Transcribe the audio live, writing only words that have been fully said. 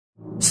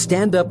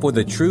Stand Up for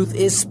the Truth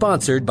is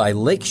sponsored by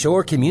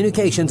Lakeshore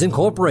Communications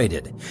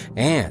Incorporated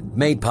and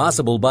made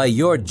possible by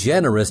your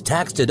generous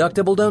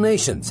tax-deductible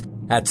donations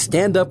at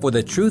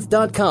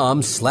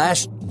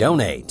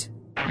standupforthetruth.com/donate.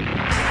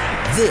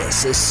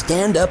 This is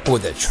Stand Up for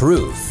the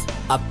Truth,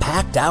 a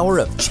packed hour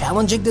of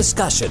challenging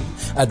discussion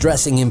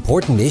addressing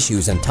important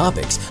issues and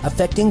topics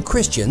affecting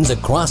Christians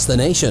across the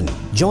nation.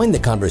 Join the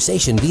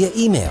conversation via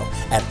email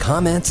at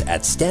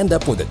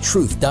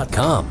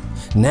comments@standupforthetruth.com.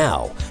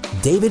 Now,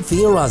 David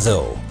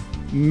Fiorazzo.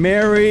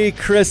 Merry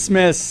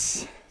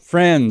Christmas,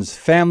 friends,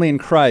 family in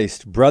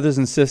Christ, brothers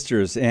and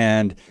sisters,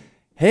 and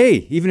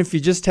hey, even if you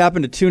just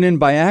happen to tune in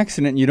by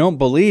accident and you don't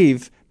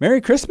believe,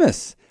 Merry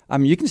Christmas.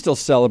 You can still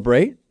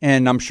celebrate,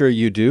 and I'm sure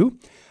you do.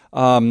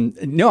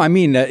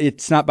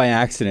 It's not by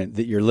accident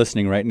that you're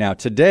listening right now.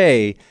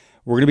 Today,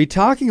 we're going to be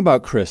talking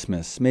about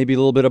Christmas, maybe a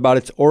little bit about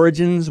its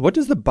origins. What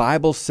does the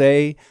Bible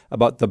say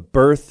about the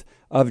birth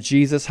of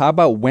Jesus? How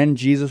about when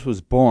Jesus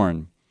was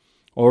born?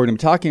 Well, we're going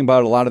to be talking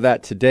about a lot of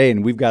that today,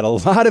 and we've got a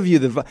lot of you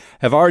that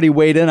have already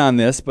weighed in on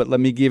this, but let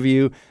me give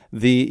you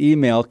the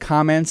email,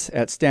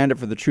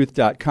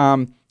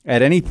 comments@standupforthetruth.com.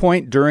 At any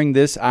point during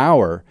this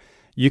hour,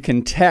 you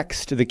can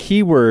text the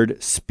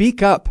keyword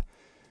SPEAK UP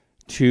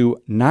to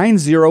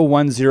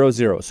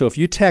 90100. So if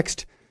you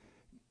text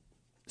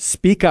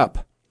SPEAK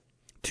UP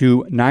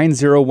to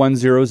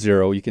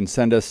 90100, you can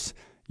send us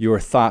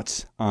your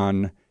thoughts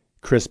on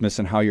Christmas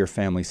and how your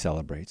family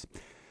celebrates.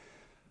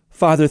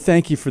 Father,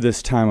 thank you for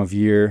this time of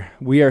year.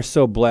 We are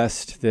so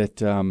blessed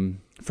that,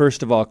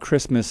 first of all,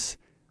 Christmas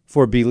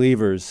for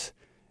believers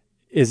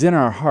is in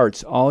our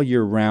hearts all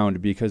year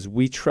round because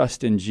we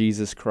trust in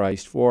Jesus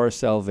Christ for our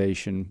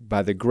salvation.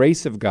 By the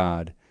grace of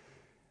God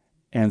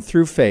and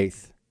through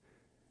faith,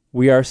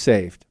 we are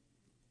saved.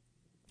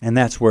 And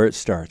that's where it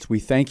starts. We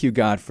thank you,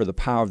 God, for the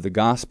power of the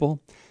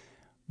gospel.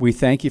 We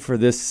thank you for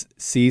this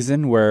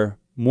season where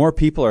more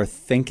people are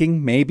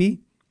thinking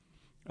maybe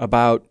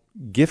about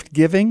gift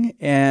giving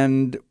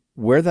and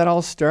where that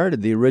all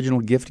started, the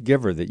original gift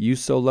giver, that you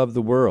so loved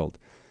the world,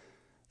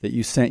 that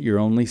you sent your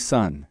only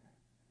Son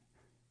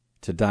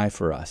to die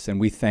for us. And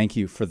we thank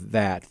you for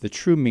that. The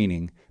true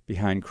meaning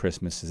behind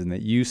Christmas is in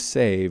that you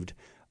saved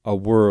a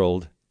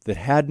world that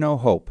had no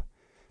hope,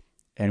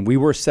 and we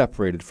were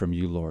separated from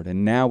you, Lord.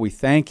 And now we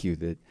thank you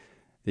that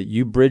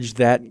you bridged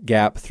that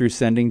gap through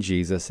sending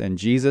Jesus. And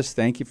Jesus,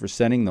 thank you for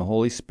sending the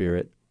Holy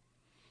Spirit.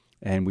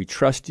 And we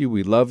trust you.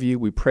 We love you.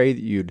 We pray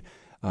that you'd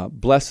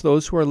bless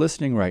those who are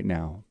listening right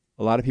now.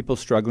 A lot of people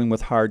struggling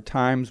with hard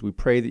times. We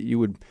pray that you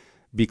would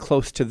be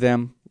close to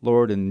them,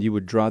 Lord, and you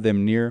would draw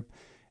them near.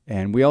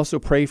 And we also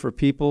pray for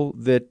people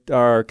that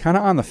are kind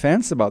of on the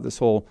fence about this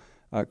whole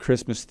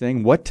Christmas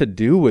thing, what to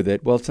do with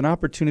it. Well, it's an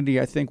opportunity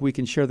I think we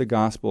can share the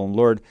gospel. And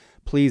Lord,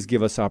 please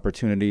give us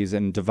opportunities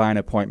and divine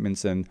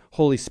appointments. And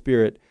Holy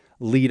Spirit,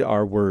 lead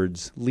our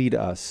words, lead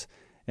us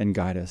and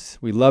guide us.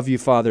 We love you,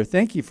 Father.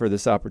 Thank you for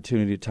this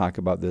opportunity to talk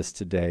about this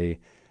today.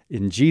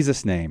 In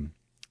Jesus' name.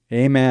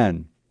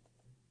 Amen.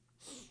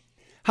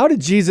 How did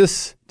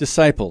Jesus'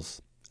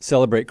 disciples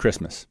celebrate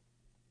Christmas?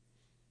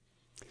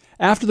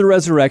 After the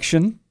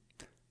resurrection,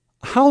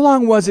 how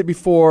long was it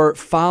before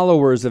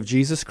followers of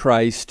Jesus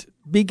Christ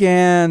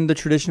began the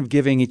tradition of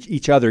giving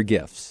each other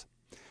gifts?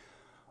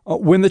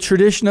 When the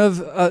tradition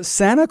of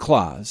Santa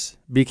Claus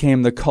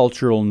became the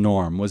cultural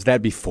norm, was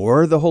that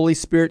before the Holy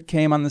Spirit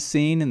came on the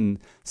scene in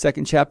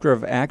second chapter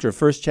of Acts, or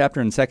first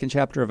chapter and second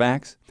chapter of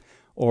Acts?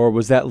 Or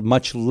was that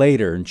much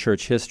later in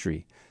church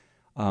history?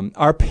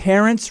 Are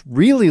parents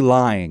really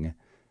lying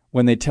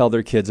when they tell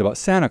their kids about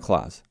Santa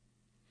Claus?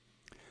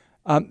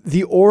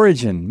 The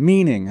origin,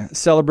 meaning,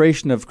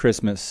 celebration of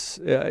Christmas,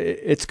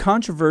 it's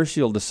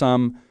controversial to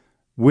some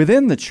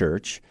within the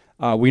church.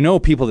 We know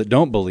people that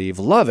don't believe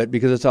love it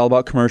because it's all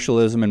about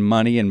commercialism and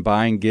money and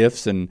buying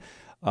gifts and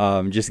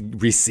just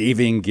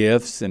receiving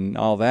gifts and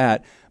all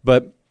that.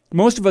 But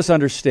most of us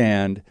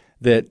understand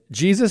that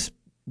Jesus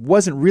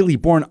wasn't really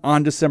born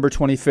on December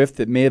 25th.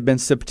 It may have been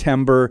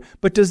September,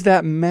 but does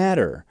that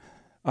matter?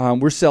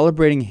 We're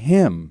celebrating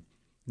him,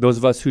 those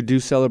of us who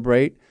do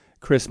celebrate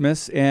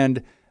Christmas,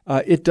 and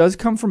it does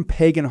come from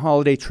pagan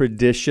holiday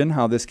tradition,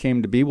 how this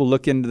came to be. We'll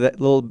look into that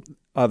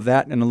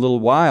in a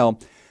little while.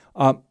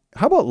 How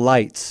about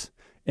lights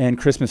and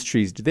Christmas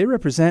trees? Do they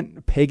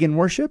represent pagan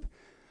worship?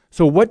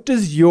 So what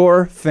does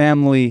your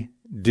family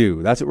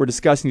do? That's what we're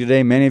discussing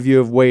today. Many of you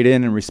have weighed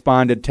in and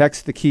responded.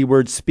 Text the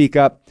keyword SPEAK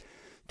UP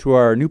to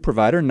our new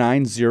provider,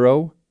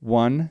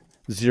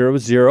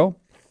 90100.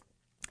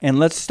 And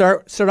let's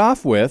start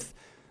off with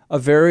a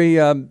very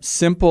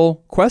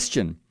simple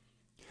question.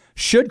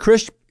 Should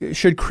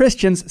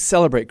Christians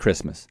celebrate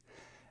Christmas?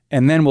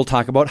 And then we'll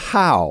talk about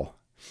how.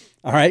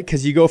 All right,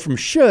 because you go from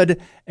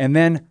should and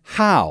then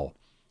how,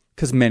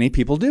 because many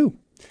people do.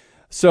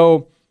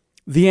 So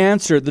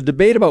the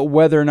debate about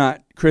whether or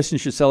not Christians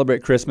should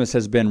celebrate Christmas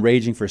has been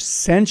raging for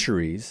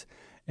centuries,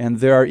 and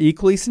there are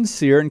equally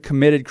sincere and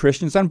committed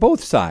Christians on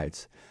both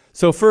sides.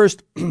 So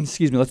first,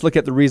 let's look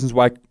at the reasons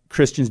why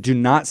Christians do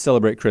not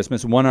celebrate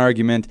Christmas. One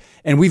argument,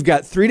 and we've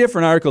got three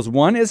different articles.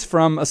 One is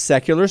from a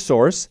secular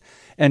source,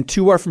 and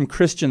 2 are from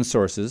Christian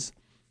sources.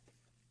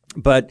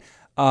 But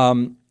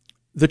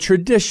the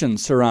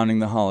traditions surrounding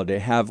the holiday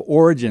have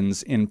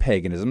origins in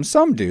paganism.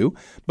 Some do,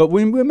 but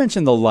when we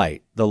mention the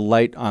light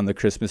on the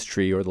Christmas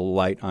tree or the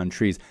light on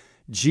trees,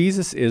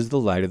 Jesus is the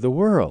light of the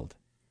world.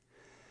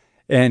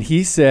 And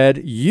he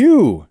said,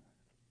 "You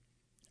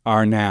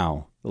are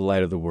now the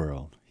light of the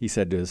world," he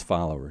said to his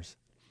followers.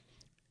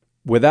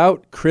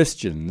 Without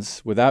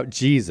Christians, without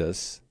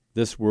Jesus,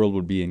 this world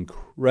would be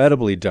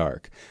incredibly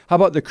dark. How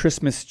about the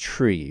Christmas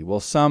tree? Well,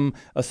 some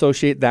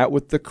associate that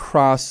with the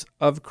cross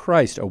of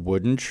Christ, a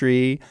wooden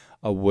tree,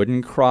 a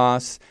wooden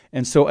cross.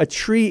 And so a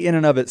tree in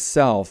and of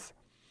itself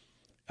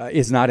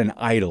is not an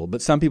idol.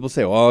 But some people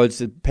say, oh,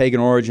 it's a pagan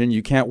origin.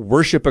 You can't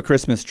worship a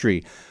Christmas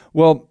tree.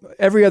 Well,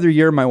 every other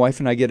year, my wife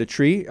and I get a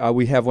tree.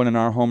 We have one in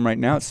our home right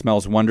now. It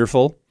smells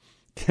wonderful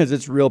because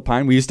it's real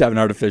pine. We used to have an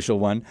artificial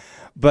one.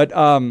 But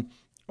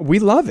we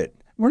love it.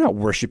 We're not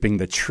worshiping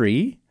the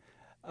tree.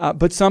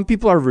 But some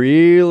people are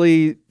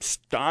really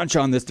staunch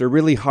on this. They're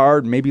really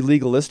hard, maybe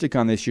legalistic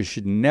on this. You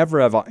should never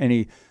have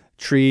any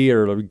tree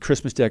or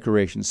Christmas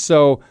decorations.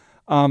 So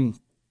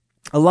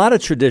a lot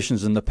of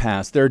traditions in the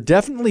past, there are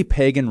definitely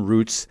pagan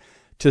roots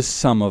to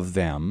some of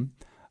them.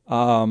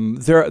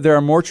 There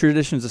are more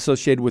traditions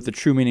associated with the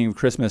true meaning of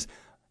Christmas.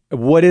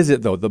 What is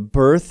it, though? The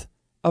birth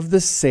of the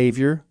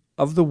Savior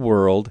of the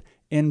world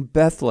in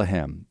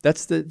Bethlehem.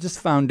 That's just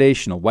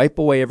foundational. Wipe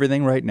away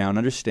everything right now and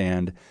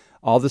understand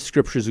all the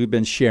scriptures we've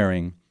been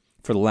sharing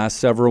for the last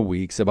several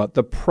weeks about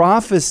the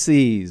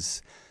prophecies,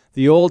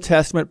 the Old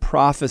Testament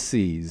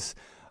prophecies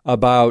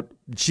about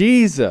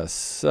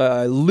Jesus.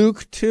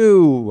 Luke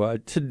 2,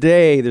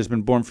 today there's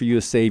been born for you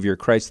a Savior,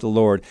 Christ the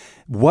Lord.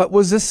 What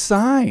was the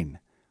sign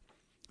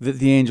that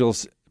the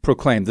angels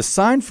proclaimed? The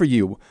sign for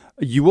you,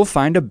 you will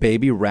find a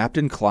baby wrapped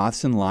in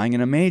cloths and lying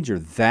in a manger.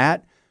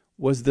 That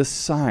was the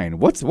sign.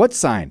 What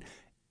sign?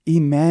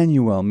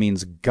 Emmanuel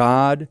means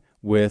God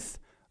with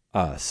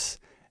us.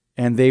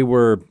 And they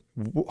were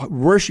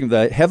worshiping.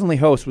 The heavenly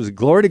host was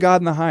glory to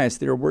God in the highest.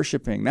 They were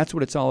worshiping. That's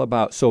what it's all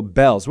about. So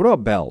bells. What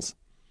about bells?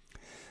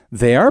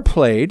 They are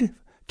played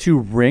to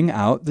ring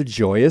out the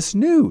joyous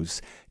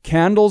news.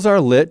 Candles are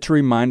lit to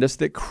remind us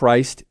that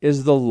Christ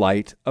is the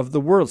light of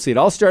the world. See, it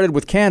all started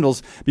with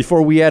candles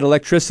before we had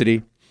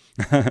electricity.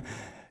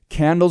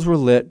 Candles were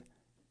lit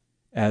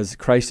as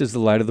Christ is the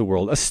light of the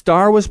world. A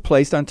star was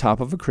placed on top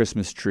of a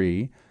Christmas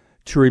tree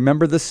to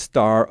remember the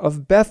Star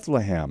of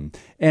Bethlehem.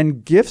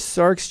 And gifts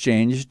are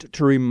exchanged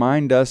to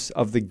remind us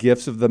of the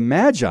gifts of the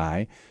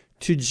Magi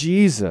to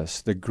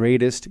Jesus, the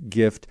greatest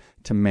gift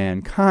to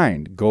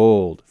mankind.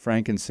 Gold,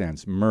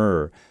 frankincense,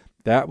 myrrh.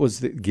 That was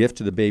the gift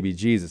to the baby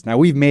Jesus. Now,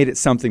 we've made it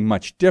something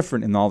much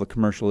different in all the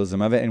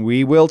commercialism of it, and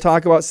we will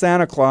talk about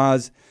Santa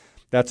Claus.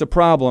 That's a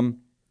problem.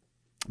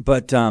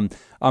 But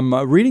I'm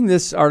reading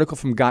this article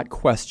from Got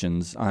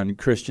Questions on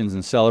Christians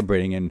and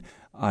celebrating, and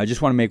I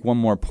just want to make one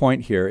more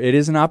point here. It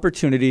is an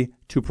opportunity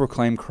to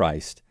proclaim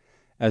Christ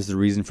as the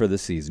reason for the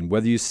season.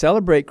 Whether you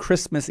celebrate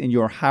Christmas in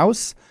your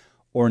house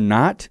or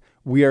not,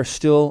 we are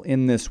still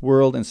in this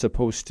world and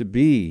supposed to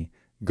be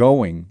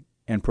going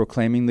and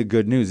proclaiming the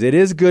good news. It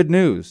is good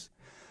news.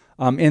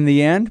 In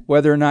the end,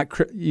 whether or not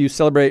you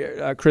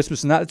celebrate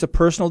Christmas or not, it's a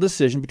personal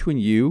decision between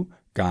you,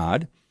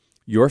 God,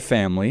 your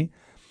family.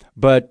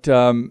 But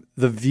the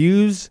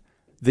views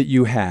that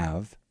you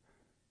have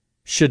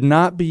should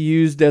not be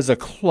used as a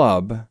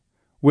club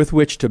with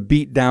which to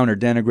beat down or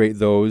denigrate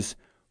those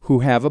who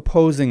have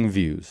opposing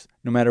views,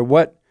 no matter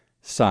what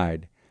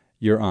side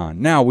you're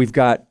on. Now, we've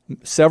got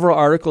several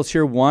articles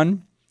here.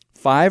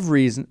 5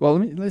 reasons.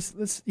 Well,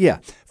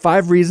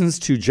 five reasons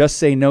to just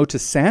say no to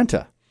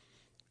Santa.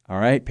 All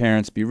right,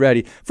 parents, be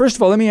ready. First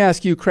of all, let me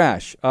ask you,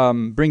 Crash,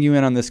 bring you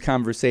in on this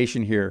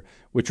conversation here,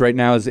 which right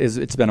now is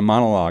it's been a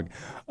monologue.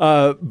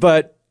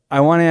 But I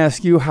want to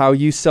ask you how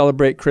you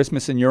celebrate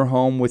Christmas in your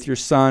home with your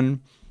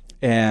son,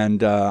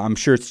 and I'm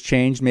sure it's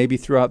changed maybe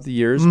throughout the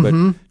years, but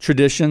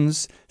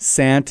traditions,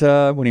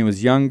 Santa, when he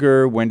was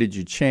younger, when did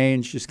you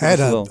change? Just give us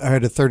a little. I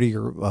had a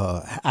 30-year,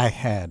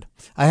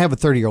 I have a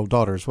 30-year-old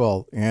daughter as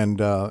well, and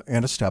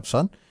a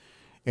stepson.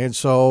 And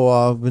so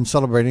I've been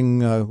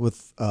celebrating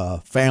with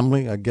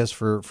family, I guess,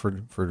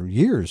 for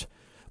years.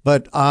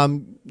 But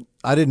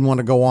I didn't want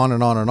to go on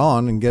and on and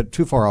on and get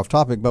too far off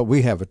topic, but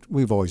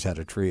we've always had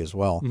a tree as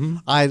well. Mm-hmm.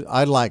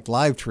 I like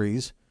live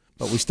trees,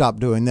 but we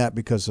stopped doing that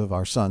because of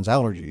our son's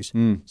allergies.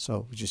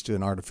 So we just do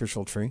an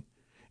artificial tree.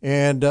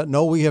 And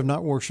no, we have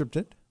not worshipped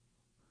it.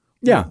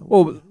 Yeah,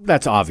 well,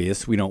 that's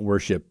obvious. We don't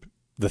worship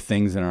the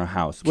things in our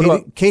house.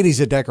 Katie's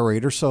a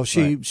decorator, so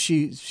she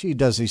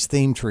does these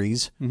theme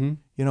trees,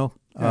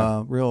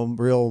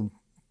 real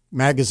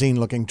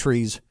magazine-looking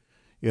trees.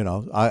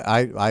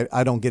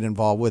 I don't get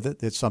involved with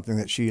it. It's something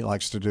that she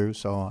likes to do,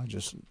 so I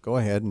just go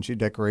ahead and she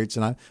decorates.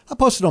 And I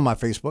posted on my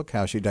Facebook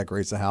how she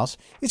decorates the house.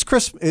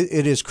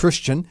 It is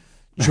Christian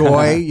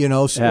joy,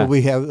 so yeah.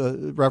 We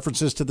have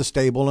references to the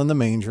stable and the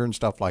manger and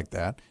stuff like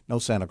that. No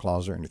Santa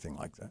Claus or anything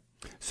like that.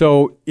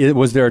 So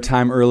was there a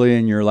time early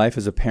in your life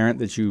as a parent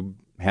that you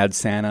had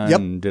Santa Yep.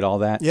 and did all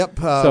that? Yep.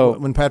 So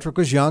When Patrick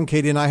was young,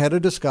 Katie and I had a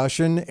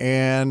discussion,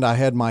 and I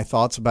had my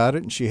thoughts about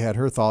it, and she had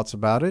her thoughts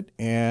about it.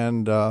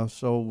 And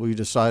so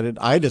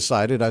I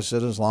decided,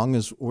 as long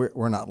as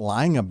we're not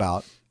lying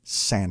about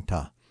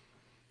Santa.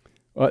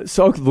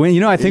 so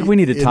I think we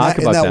need to talk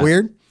about that. Isn't that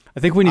weird? I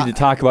think we need to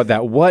talk about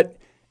that. What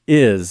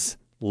is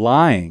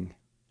lying?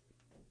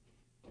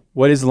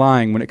 What is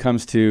lying when it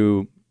comes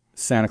to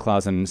Santa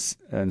Claus and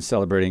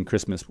celebrating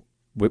Christmas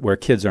where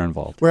kids are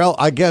involved? Well,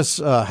 I guess,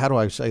 how do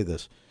I say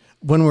this?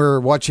 When we're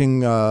watching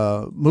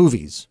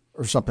movies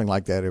or something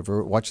like that, if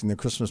we're watching the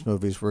Christmas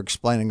movies, we're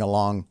explaining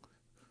along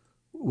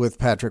with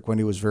Patrick when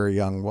he was very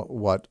young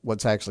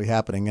what's actually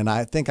happening. And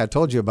I think I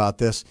told you about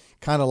this,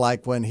 kind of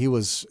like when he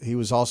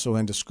was also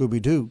into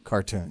Scooby-Doo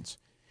cartoons.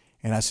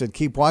 And I said,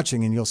 keep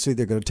watching and you'll see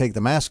they're going to take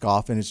the mask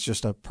off and it's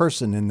just a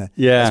person in the,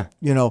 Yeah.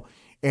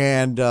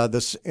 And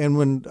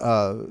when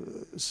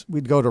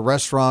we'd go to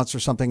restaurants or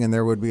something and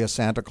there would be a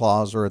Santa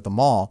Claus, or at the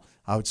mall,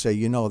 I would say,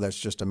 that's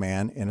just a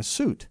man in a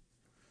suit.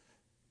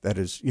 That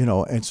is,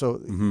 and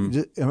so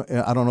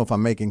I don't know if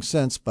I'm making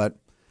sense, but.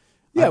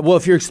 Yeah, well,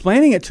 if you're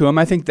explaining it to him,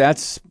 I think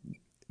that's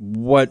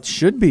what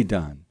should be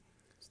done.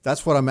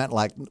 That's what I meant.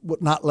 Like,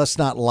 let's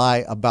not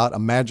lie about a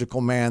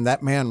magical man.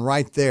 That man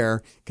right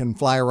there can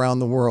fly around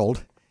the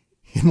world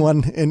in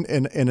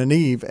an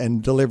eve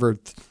and deliver,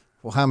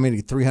 how many?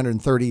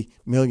 330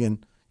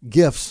 million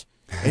gifts,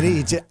 and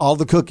he eats all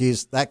the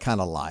cookies. That kind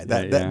of lie.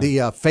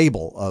 The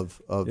fable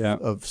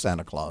of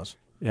Santa Claus.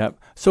 Yeah.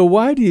 So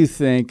why do you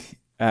think,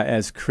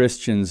 as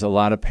Christians, a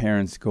lot of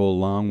parents go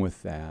along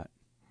with that?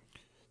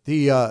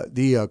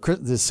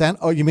 The Santa.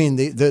 Oh, you mean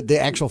the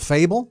actual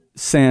fable?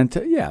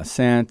 Santa,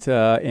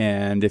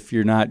 and if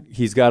you're not,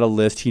 he's got a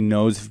list. He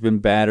knows if it's been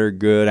bad or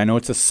good. I know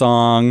it's a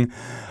song,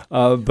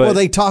 but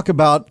they talk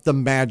about the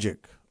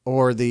magic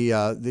or the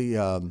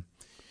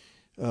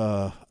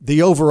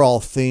overall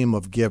theme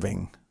of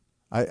giving.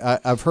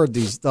 I've heard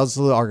those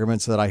are the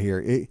arguments that I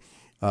hear.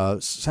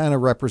 Santa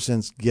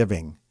represents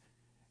giving,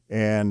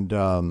 and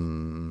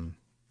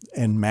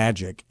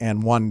magic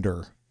and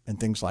wonder and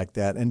things like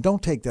that. And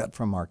don't take that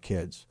from our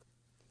kids.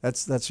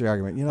 That's the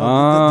argument. The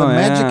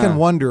magic and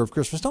wonder of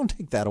Christmas. Don't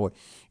take that away.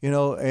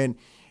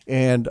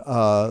 And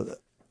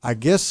I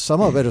guess some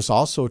of it is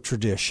also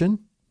tradition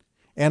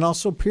and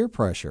also peer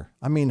pressure.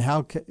 I mean,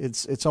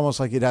 it's almost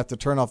like you'd have to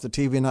turn off the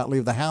TV and not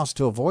leave the house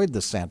to avoid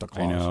the Santa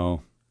Claus.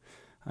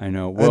 I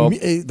know. Well,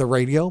 the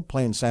radio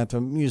playing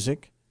Santa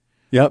music.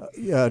 Yep.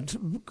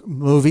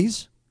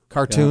 Movies,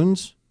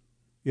 cartoons.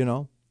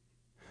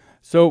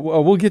 So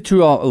we'll get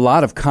to a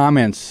lot of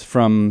comments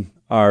from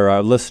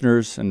our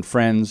listeners and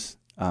friends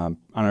on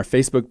our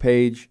Facebook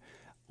page.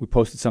 We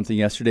posted something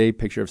yesterday,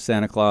 picture of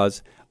Santa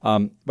Claus.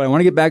 But I want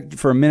to get back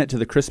for a minute to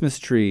the Christmas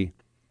tree.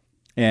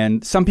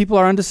 And some people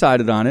are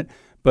undecided on it,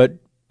 but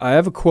I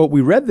have a quote. We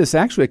read this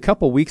actually a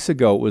couple weeks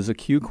ago. It was a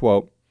Q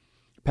quote.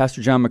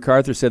 Pastor John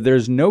MacArthur said, "There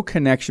is no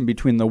connection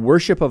between the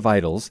worship of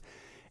idols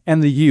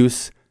and the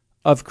use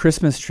of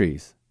Christmas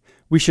trees.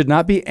 We should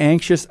not be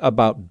anxious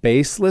about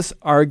baseless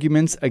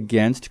arguments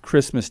against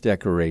Christmas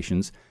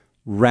decorations.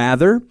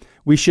 Rather,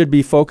 we should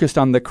be focused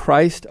on the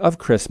Christ of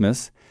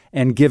Christmas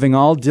and giving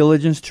all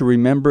diligence to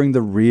remembering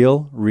the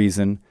real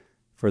reason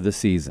for the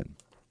season."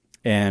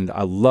 And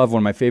I love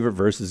one of my favorite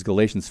verses,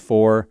 Galatians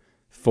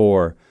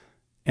 4:4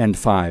 and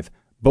 5.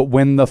 "But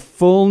when the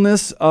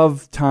fullness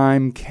of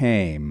time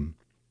came,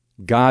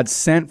 God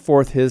sent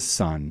forth his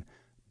Son,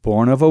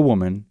 born of a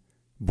woman,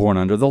 born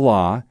under the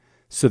law,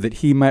 so that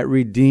he might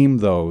redeem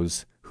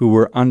those who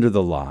were under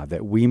the law,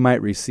 that we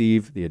might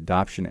receive the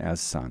adoption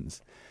as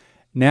sons."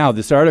 Now,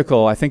 this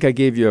article, I think I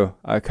gave you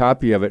a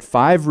copy of it,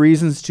 5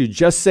 reasons to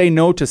just say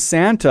no to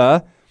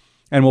Santa,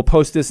 and we'll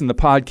post this in the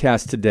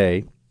podcast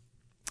today.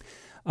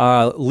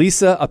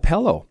 Lisa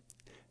Appello,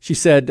 she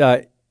said,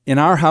 "In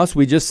our house,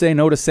 we just say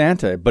no to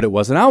Santa, but it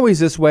wasn't always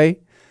this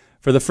way.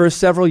 For the first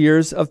several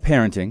years of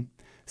parenting,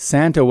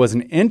 Santa was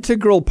an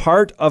integral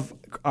part of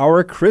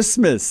our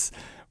Christmas.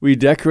 We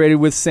decorated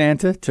with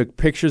Santa, took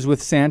pictures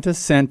with Santa,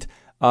 sent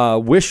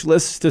wish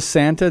lists to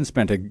Santa, and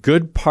spent a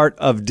good part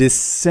of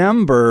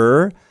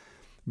December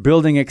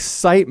building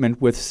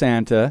excitement with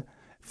Santa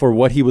for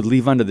what he would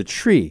leave under the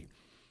tree."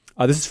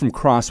 This is from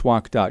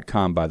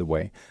crosswalk.com, by the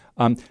way.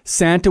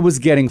 Santa was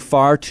getting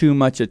far too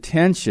much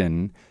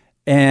attention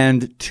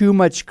and too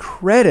much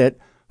credit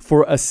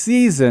for a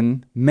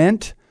season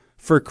meant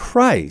for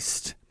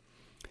Christ.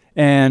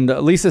 And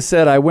Lisa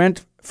said, "I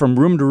went from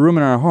room to room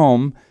in our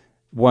home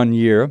one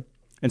year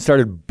and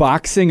started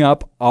boxing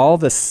up all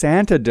the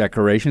Santa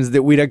decorations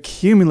that we'd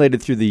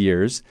accumulated through the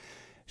years."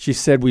 She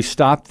said, "We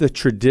stopped the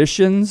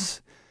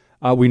traditions.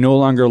 We no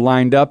longer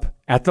lined up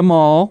at the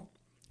mall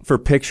for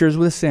pictures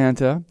with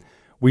Santa.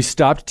 We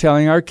stopped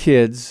telling our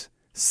kids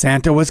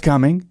Santa was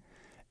coming.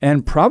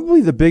 And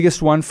probably the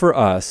biggest one for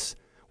us,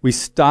 we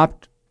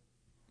stopped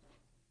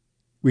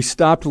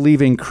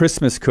leaving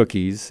Christmas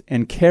cookies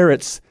and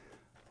carrots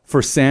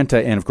for Santa,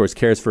 and of course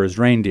carrots for his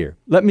reindeer."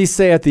 Let me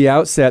say at the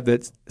outset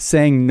that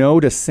saying no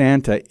to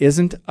Santa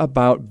isn't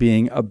about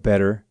being a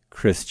better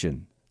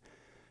Christian.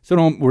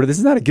 So this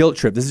is not a guilt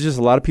trip. This is just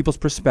a lot of people's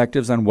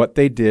perspectives on what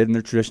they did and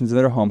their traditions in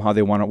their home, how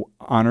they want to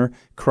honor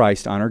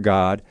Christ, honor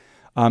God.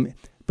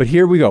 But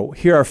here we go.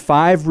 Here are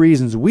 5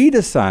 reasons we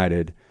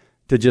decided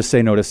to just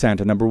say no to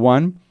Santa. Number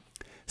 1,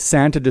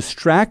 Santa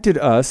distracted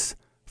us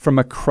from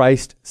a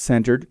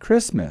Christ-centered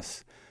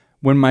Christmas.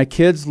 When my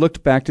kids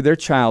looked back to their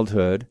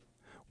childhood,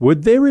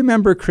 would they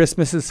remember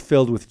Christmases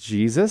filled with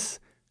Jesus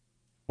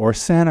or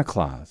Santa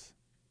Claus?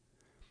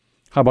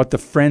 How about the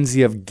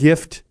frenzy of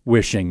gift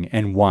wishing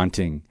and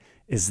wanting?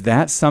 Is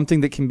that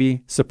something that can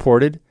be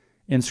supported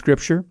in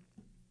Scripture?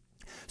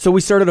 So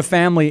we started a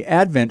family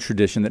Advent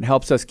tradition that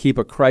helps us keep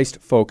a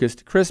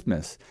Christ-focused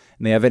Christmas.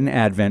 And they have an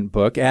Advent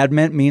book.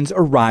 Advent means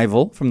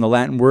arrival, from the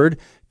Latin word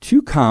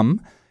to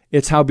come.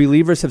 It's how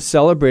believers have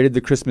celebrated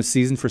the Christmas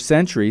season for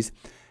centuries.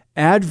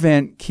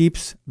 Advent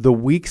keeps the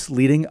weeks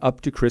leading up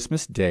to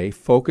Christmas Day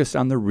focused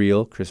on the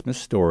real Christmas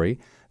story,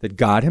 that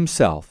God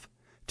himself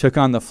took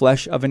on the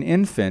flesh of an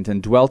infant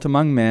and dwelt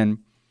among men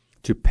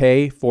to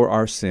pay for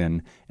our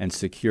sin and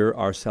secure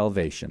our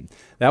salvation.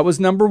 That was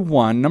number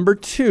 1. Number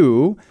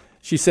 2,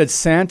 she said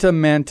Santa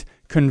meant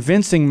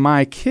convincing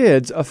my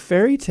kids a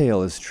fairy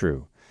tale is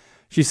true.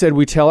 She said,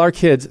 we tell our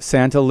kids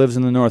Santa lives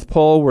in the North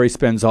Pole where he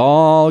spends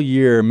all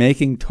year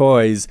making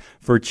toys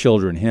for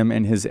children, him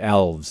and his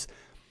elves.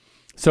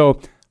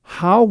 So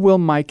how will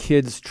my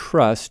kids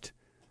trust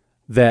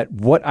that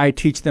what I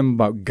teach them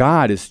about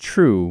God is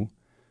true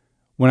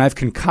when I've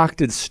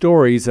concocted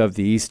stories of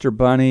the Easter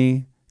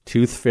Bunny,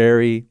 Tooth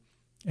Fairy,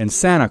 and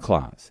Santa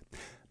Claus?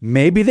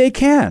 Maybe they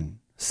can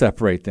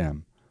separate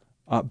them,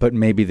 but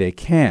maybe they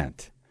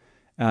can't.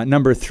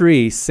 Number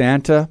 3,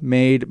 Santa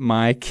made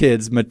my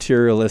kids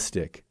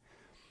materialistic.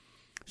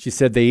 She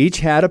said they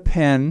each had a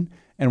pen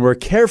and were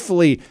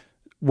carefully,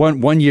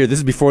 one year, this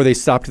is before they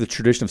stopped the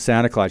tradition of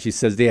Santa Claus, she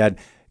says they had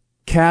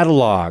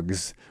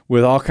catalogs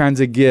with all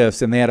kinds of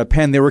gifts, and they had a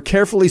pen. They were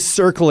carefully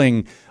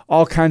circling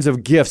all kinds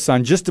of gifts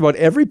on just about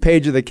every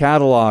page of the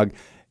catalog.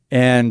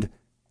 And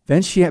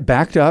then she had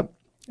backed up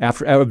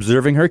after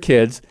observing her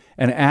kids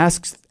and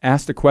asked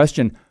the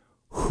question,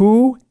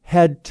 who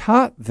had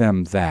taught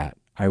them that?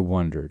 I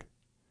wondered.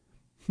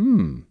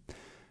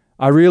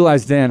 I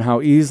realized then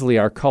how easily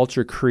our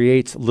culture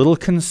creates little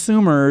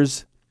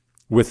consumers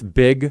with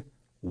big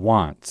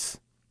wants.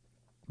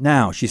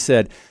 Now, she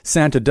said,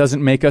 Santa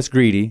doesn't make us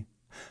greedy,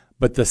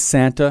 but the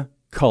Santa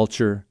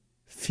culture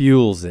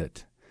fuels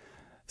it.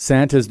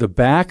 Santa is the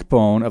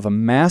backbone of a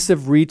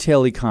massive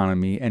retail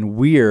economy, and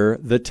we're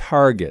the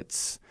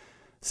targets.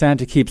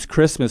 Santa keeps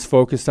Christmas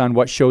focused on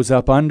what shows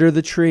up under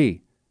the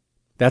tree.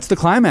 That's the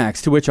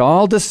climax to which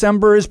all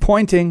December is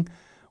pointing.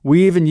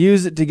 We even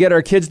use it to get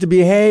our kids to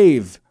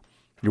behave.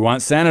 You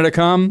want Santa to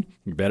come?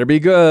 You better be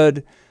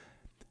good.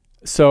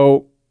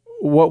 So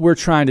what we're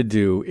trying to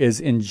do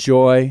is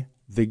enjoy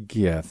the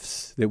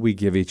gifts that we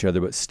give each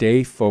other, but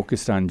stay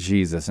focused on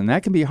Jesus. And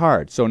that can be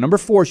hard. So number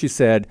 4, she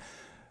said,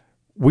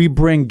 we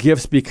bring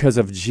gifts because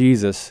of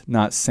Jesus,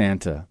 not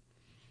Santa.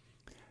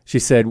 She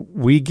said,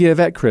 we give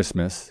at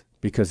Christmas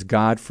because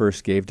God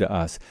first gave to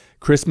us.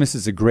 Christmas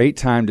is a great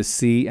time to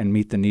see and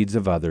meet the needs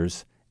of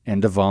others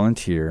and to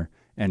volunteer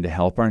and to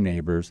help our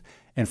neighbors.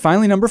 And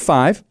finally, number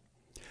 5,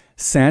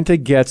 Santa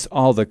gets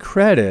all the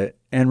credit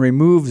and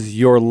removes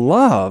your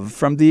love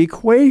from the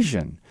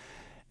equation.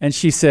 And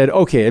she said,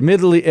 okay,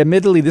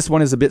 admittedly, this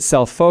one is a bit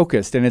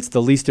self-focused, and it's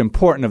the least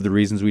important of the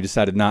reasons we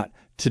decided not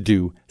to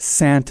do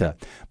Santa.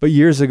 But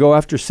years ago,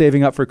 after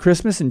saving up for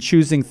Christmas and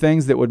choosing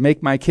things that would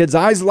make my kids'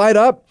 eyes light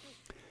up,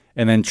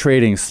 and then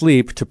trading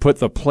sleep to put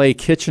the play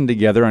kitchen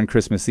together on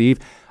Christmas Eve,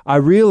 I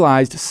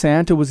realized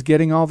Santa was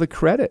getting all the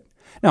credit.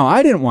 Now,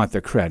 I didn't want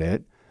the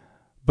credit,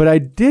 but I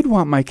did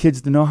want my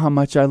kids to know how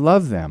much I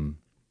love them.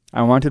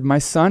 I wanted my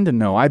son to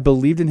know I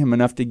believed in him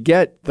enough to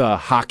get the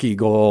hockey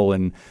goal,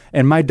 and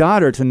my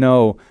daughter to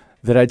know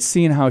that I'd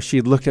seen how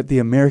she looked at the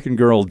American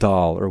Girl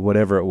doll or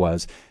whatever it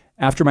was.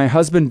 After my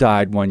husband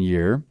died one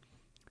year,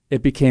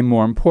 it became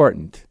more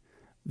important.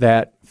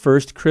 That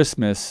first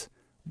Christmas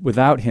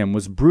without him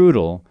was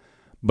brutal,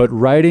 but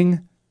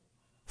writing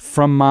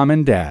from Mom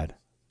and Dad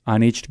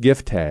on each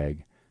gift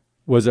tag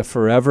was a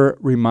forever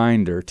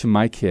reminder to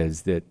my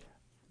kids that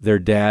their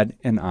dad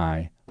and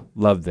I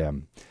loved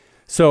them.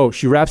 So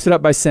she wraps it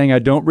up by saying, I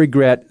don't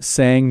regret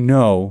saying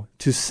no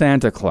to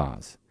Santa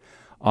Claus.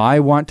 I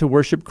want to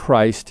worship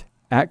Christ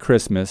at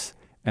Christmas,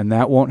 and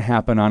that won't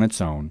happen on its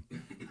own.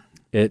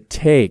 It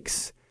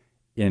takes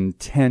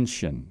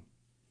intention.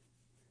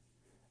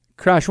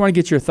 Crash, I want to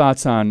get your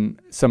thoughts on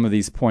some of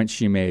these points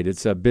she made.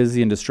 It's a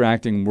busy and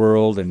distracting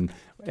world, and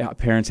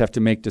parents have to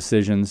make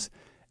decisions.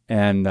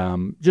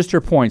 And just her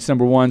points.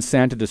 Number 1,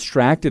 Santa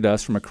distracted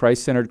us from a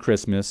Christ-centered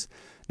Christmas.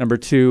 Number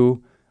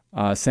 2,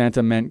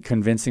 Santa meant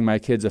convincing my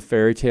kids a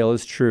fairy tale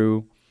is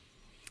true.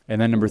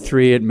 And then number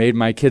 3, it made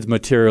my kids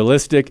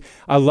materialistic.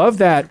 I love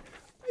that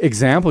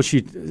example.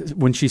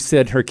 When she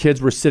said her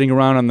kids were sitting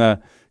around on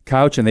the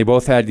couch and they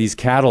both had these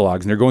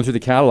catalogs, and they're going through the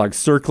catalogs,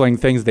 circling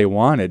things they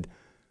wanted.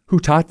 Who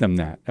taught them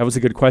that? That was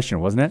a good question,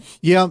 wasn't it?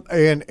 Yeah,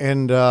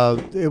 and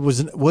it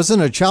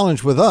wasn't a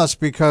challenge with us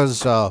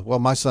because,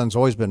 my son's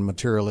always been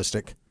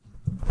materialistic.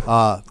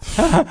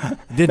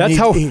 That's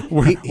how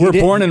we're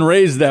born and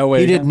raised that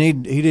way. He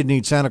didn't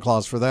need Santa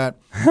Claus for that.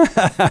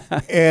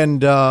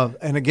 and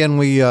again,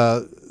 we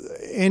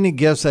any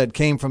gifts that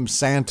came from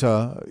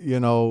Santa,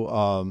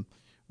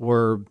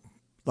 were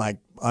like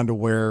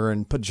underwear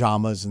and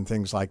pajamas and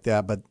things like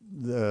that. But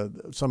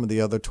some of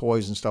the other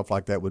toys and stuff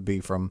like that would be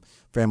from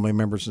family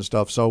members and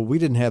stuff. So we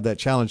didn't have that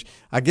challenge.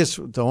 I guess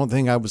the only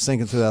thing I was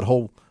thinking through that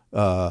whole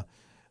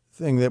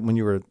thing that when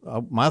you were,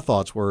 my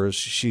thoughts were, is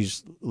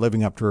she's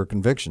living up to her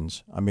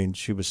convictions. I mean,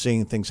 she was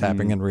seeing things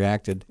happening and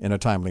reacted in a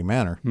timely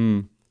manner,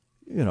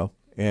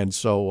 and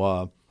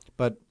so,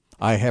 but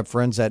I have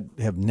friends that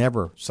have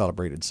never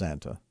celebrated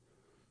Santa,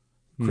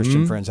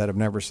 Christian friends that have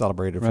never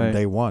celebrated from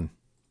day one,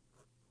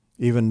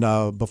 even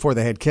before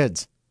they had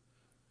kids,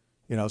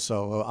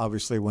 so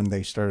obviously when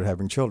they started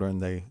having children,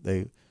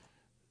 they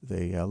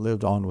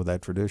lived on with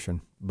that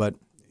tradition. But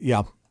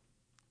yeah,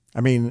 I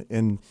mean,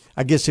 and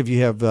I guess if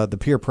you have the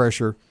peer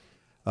pressure,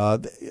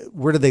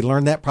 where did they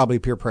learn that? Probably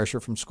peer pressure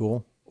from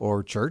school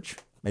or church,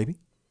 maybe.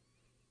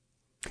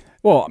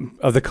 Well,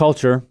 of the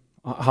culture,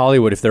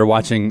 Hollywood, if they're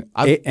watching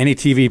any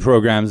TV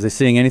programs, they're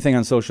seeing anything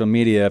on social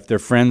media, if their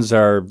friends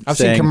are I've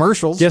saying, seen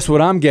commercials. Guess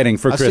what I'm getting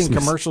for Christmas? I've seen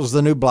commercials.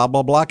 The new blah,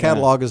 blah, blah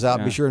catalog is out.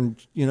 Yeah. Be sure and,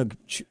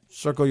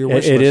 circle your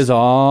wish list. It is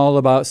all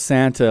about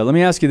Santa. Let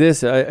me ask you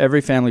this.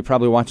 Every family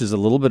probably watches a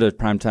little bit of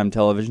primetime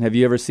television. Have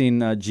you ever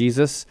seen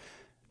Jesus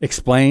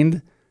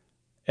explained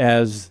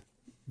as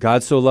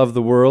God so loved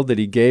the world that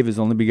he gave his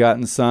only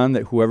begotten son,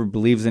 that whoever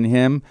believes in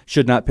him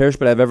should not perish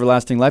but have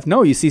everlasting life?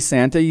 No, you see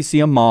Santa, you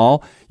see a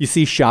mall, you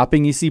see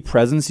shopping, you see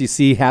presents, you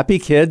see happy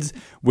kids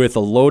with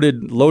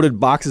loaded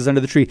boxes under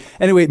the tree.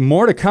 Anyway,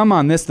 more to come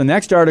on this. The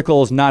next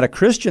article is not a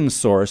Christian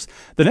source.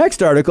 The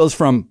next article is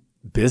from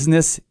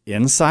Business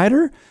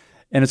Insider,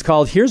 and it's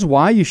called, Here's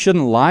Why You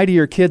Shouldn't Lie to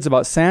Your Kids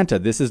About Santa.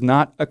 This is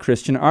not a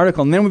Christian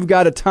article. And then we've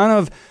got a ton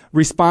of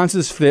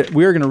responses that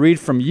we're going to read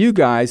from you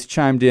guys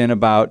chimed in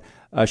about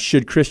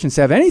should Christians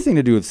have anything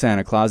to do with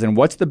Santa Claus, and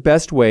what's the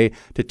best way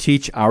to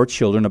teach our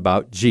children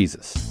about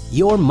Jesus?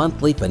 Your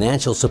monthly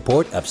financial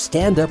support of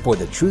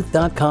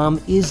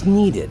StandUpForTheTruth.com is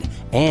needed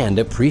and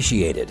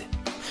appreciated.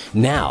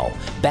 Now,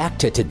 back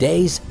to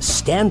today's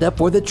Stand Up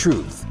for the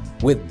Truth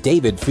with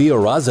David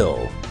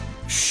Fiorazzo.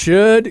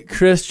 Should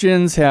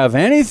Christians have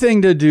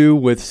anything to do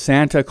with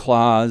Santa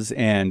Claus?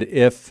 And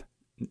if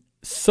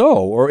so,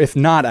 or if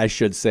not, I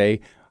should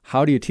say,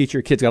 how do you teach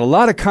your kids? Got a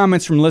lot of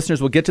comments from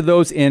listeners. We'll get to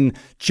those in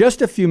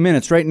just a few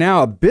minutes. Right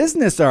now, a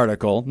business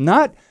article,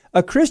 not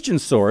a Christian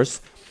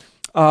source.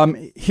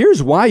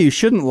 Here's why you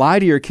shouldn't lie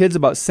to your kids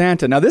about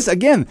Santa. Now, this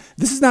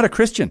is not a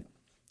Christian.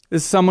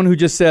 This is someone who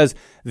just says,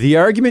 the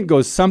argument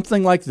goes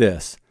something like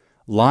this: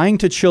 lying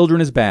to children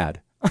is bad.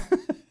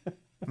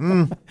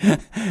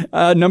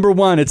 Number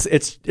one,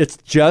 it's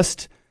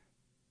just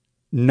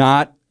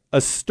not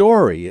a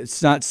story.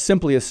 It's not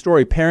simply a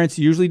story. Parents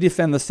usually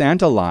defend the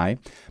Santa lie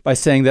by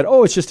saying that,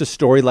 it's just a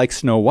story like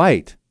Snow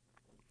White.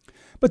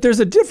 But there's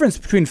a difference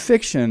between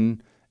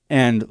fiction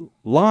and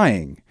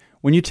lying.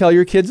 When you tell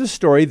your kids a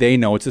story, they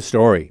know it's a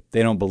story.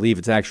 They don't believe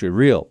it's actually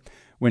real.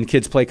 When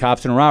kids play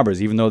cops and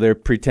robbers, even though they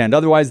pretend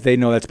otherwise, they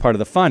know that's part of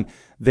the fun.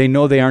 They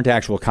know they aren't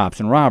actual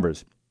cops and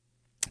robbers.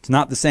 It's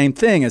not the same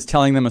thing as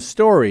telling them a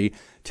story.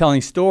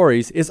 Telling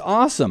stories is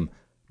awesome.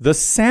 The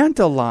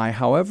Santa lie,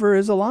 however,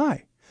 is a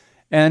lie.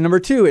 And number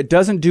two, it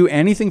doesn't do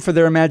anything for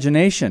their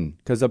imagination,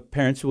 because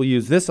parents will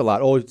use this a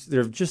lot.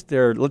 They're just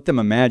there. Let them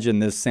imagine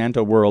this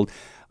Santa world.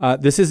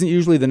 This isn't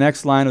usually the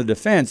next line of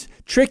defense.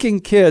 Tricking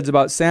kids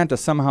about Santa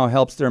somehow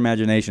helps their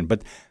imagination,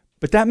 but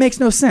that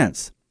makes no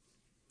sense.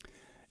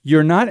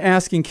 You're not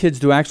asking kids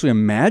to actually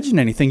imagine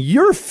anything.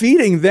 You're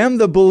feeding them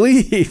the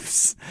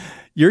beliefs.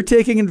 You're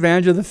taking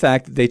advantage of the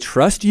fact that they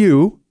trust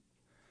you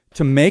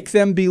to make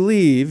them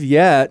believe,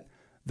 yet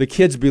the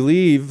kids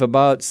believe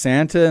about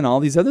Santa and all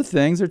these other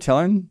things they're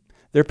telling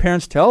their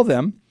parents tell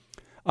them.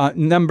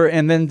 And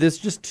then there's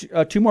just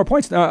two more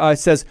points. Now it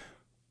says,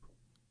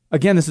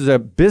 again, this is a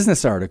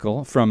business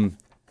article from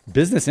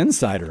Business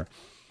Insider.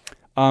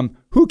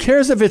 Who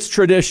cares if it's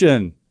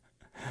tradition?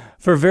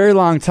 For a very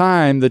long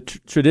time, the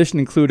tradition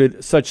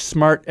included such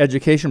smart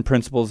education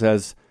principles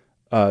as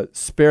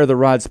spare the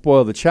rod,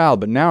 spoil the child.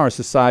 But now our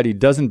society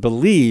doesn't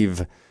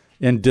believe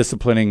in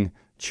disciplining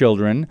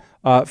children.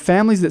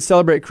 Families that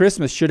celebrate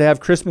Christmas should have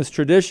Christmas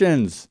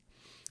traditions.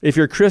 If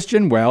you're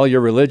Christian, well, your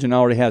religion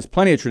already has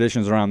plenty of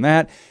traditions around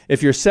that.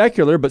 If you're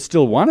secular but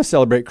still want to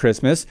celebrate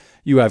Christmas,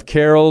 you have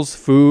carols,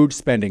 food,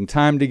 spending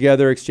time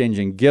together,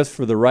 exchanging gifts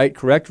for the right,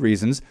 correct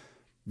reasons,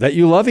 that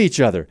you love each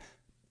other.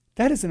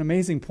 That is an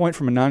amazing point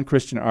from a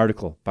non-Christian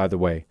article, by the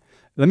way.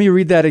 Let me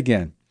read that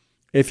again.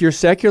 If you're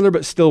secular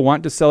but still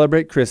want to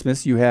celebrate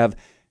Christmas, you have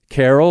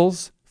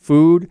carols,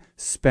 food,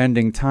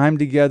 spending time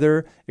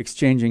together,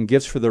 exchanging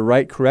gifts for the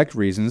right, correct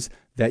reasons,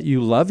 that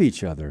you love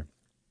each other.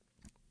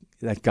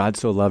 That God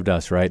so loved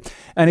us, right?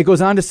 And it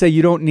goes on to say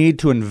you don't need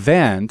to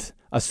invent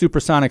a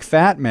supersonic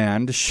fat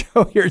man to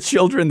show your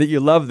children that you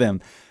love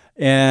them.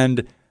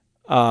 And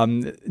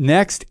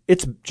next,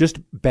 it's just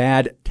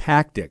bad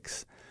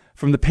tactics.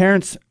 From the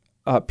parents'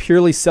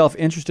 purely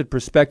self-interested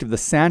perspective, the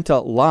Santa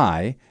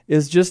lie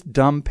is just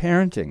dumb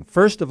parenting.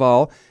 First of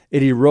all,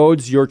 it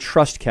erodes your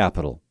trust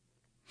capital.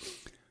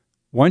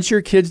 Once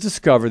your kids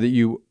discover that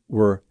you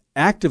were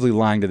actively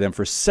lying to them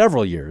for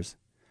several years,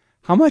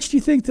 how much do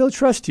you think they'll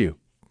trust you?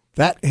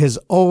 That has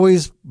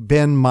always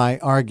been my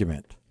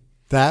argument.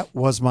 That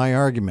was my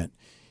argument.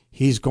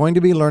 He's going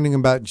to be learning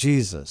about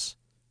Jesus.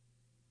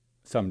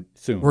 Soon.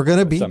 We're going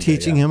to be Someday,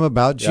 teaching yeah. him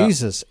about Yeah.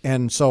 Jesus.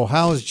 And so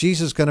how is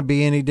Jesus going to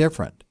be any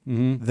different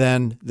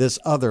than this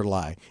other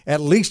lie? At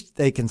least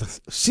they can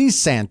see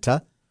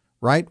Santa,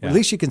 right? Yeah. At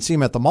least you can see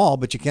him at the mall,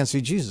 but you can't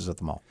see Jesus at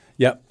the mall.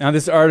 Yeah. Now,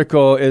 this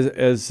article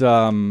is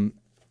from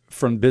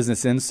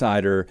Business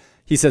Insider.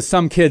 He says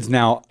some kids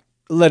now,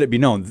 let it be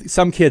known,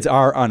 some kids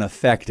are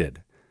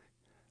unaffected,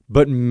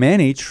 but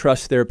many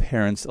trust their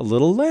parents a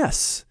little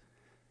less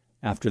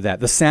after that.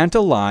 The Santa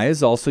lie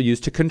is also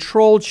used to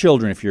control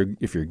children. If you're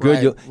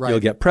good, Right, you'll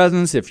get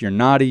presents. If you're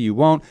naughty, you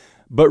won't.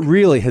 But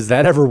really, has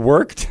that ever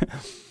worked?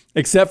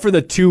 Except for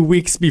the 2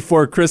 weeks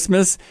before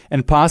Christmas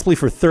and possibly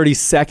for 30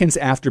 seconds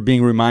after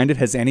being reminded,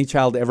 has any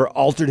child ever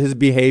altered his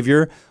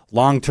behavior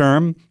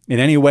long-term in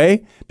any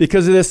way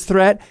because of this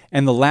threat?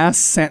 And the last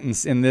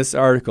sentence in this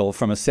article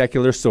from a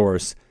secular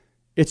source,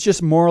 it's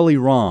just morally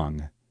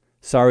wrong.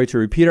 Sorry to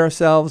repeat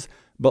ourselves,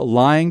 but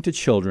lying to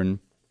children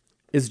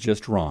is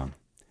just wrong.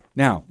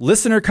 Now,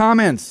 listener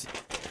comments.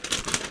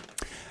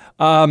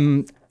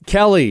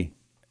 Kelly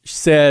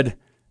said,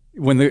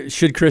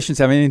 should Christians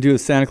have anything to do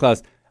with Santa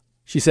Claus?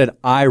 She said,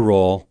 eye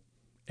roll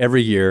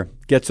every year,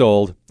 gets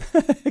old.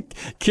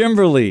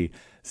 Kimberly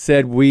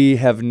said, we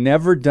have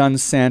never done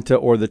Santa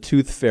or the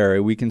Tooth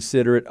Fairy. We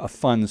consider it a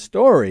fun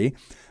story.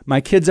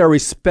 My kids are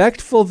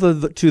respectful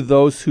to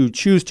those who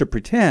choose to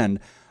pretend.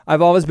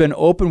 I've always been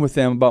open with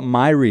them about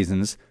my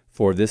reasons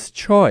for this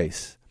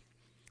choice.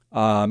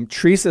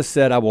 Teresa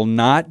said, I will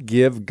not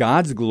give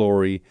God's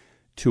glory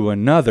to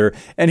another.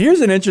 And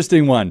here's an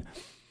interesting one.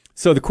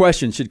 So the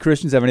question, should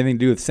Christians have anything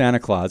to do with Santa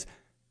Claus?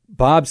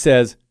 Bob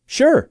says,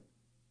 sure,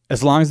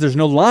 as long as there's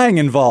no lying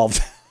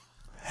involved.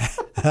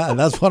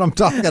 That's what I'm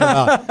talking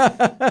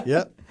about.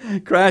 Yep.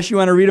 Crash, you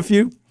want to read a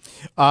few?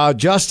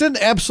 Justin,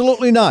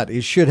 absolutely not.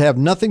 It should have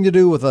nothing to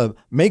do with a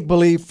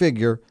make-believe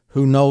figure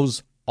who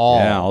knows all.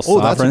 Yeah,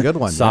 that's a good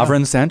one.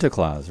 Sovereign Santa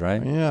Claus,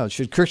 right? Yeah.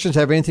 Should Christians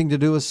have anything to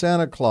do with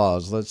Santa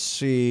Claus? Let's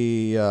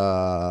see.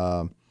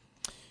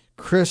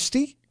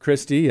 Christy,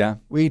 yeah.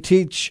 we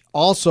teach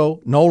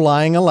also no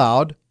lying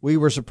allowed. We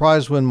were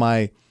surprised when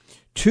my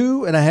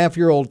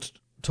 2.5-year-old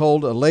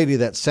told a lady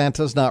that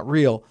Santa's not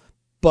real,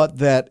 but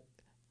that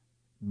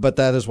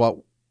is what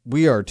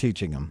we are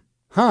teaching him.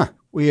 Huh.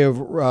 We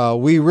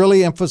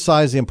really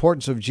emphasize the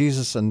importance of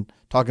Jesus and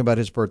talking about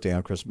his birthday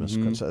on Christmas.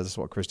 That's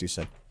what Christy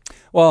said.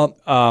 Well,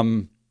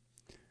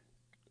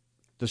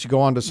 does she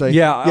go on to say?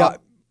 Yeah.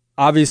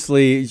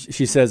 Obviously,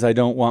 she says, I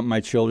don't want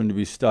my children to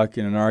be stuck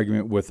in an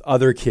argument with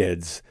other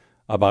kids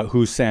about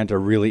who Santa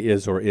really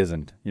is or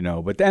isn't,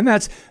 But then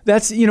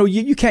that's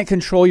you can't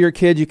control your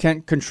kids. You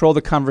can't control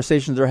the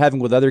conversations they're having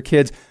with other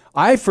kids.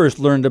 I first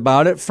learned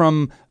about it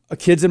from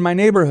kids in my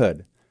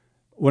neighborhood.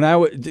 When I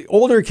was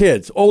older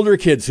kids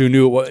who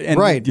knew it was, and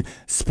right,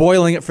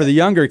 spoiling it for the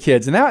younger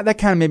kids, and that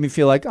kind of made me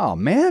feel like, oh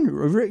man,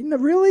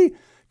 really?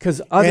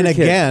 Because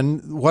again,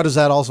 what is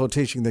that also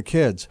teaching the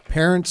kids?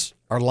 Parents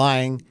are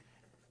lying.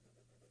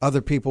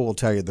 Other people will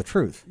tell you the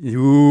truth.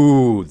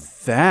 Ooh,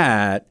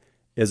 that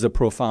is a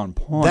profound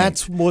point.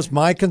 That was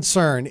my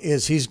concern.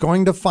 Is he's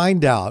going to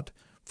find out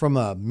from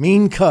a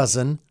mean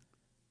cousin,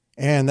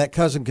 and that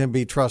cousin can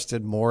be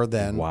trusted more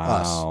than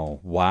us.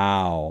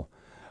 Wow.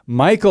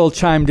 Michael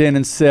chimed in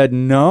and said,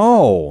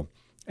 no,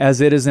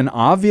 as it is an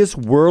obvious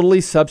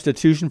worldly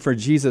substitution for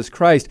Jesus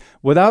Christ.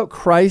 Without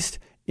Christ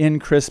in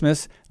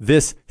Christmas,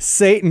 this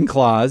Satan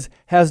Claus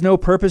has no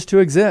purpose to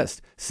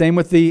exist. Same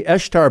with the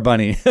Ishtar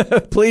Bunny.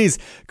 Please,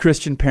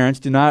 Christian parents,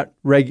 do not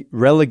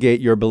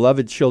relegate your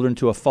beloved children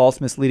to a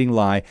false, misleading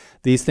lie.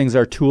 These things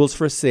are tools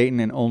for Satan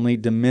and only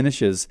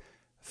diminishes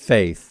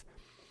faith.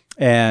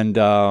 And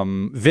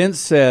Vince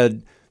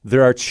said,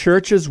 there are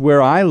churches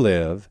where I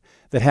live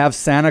that have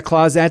Santa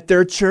Claus at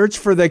their church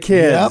for the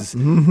kids.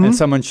 Yep. Mm-hmm. And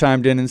someone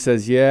chimed in and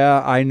says,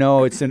 yeah, I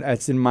know it's in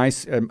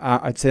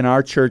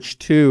our church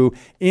too.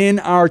 In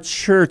our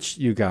church,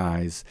 you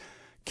guys.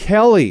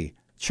 Kelly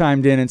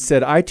chimed in and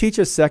said, I teach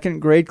a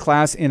second grade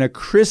class in a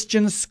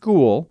Christian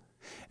school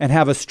and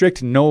have a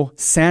strict no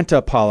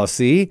Santa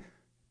policy,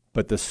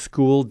 but the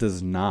school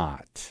does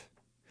not.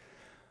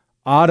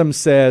 Autumn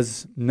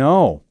says,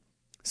 no.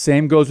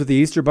 Same goes with the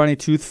Easter Bunny,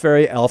 Tooth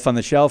Fairy, Elf on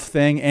the Shelf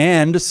thing,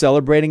 and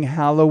celebrating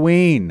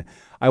Halloween.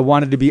 I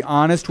wanted to be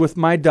honest with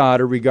my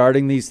daughter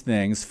regarding these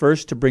things.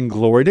 First, to bring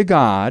glory to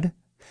God.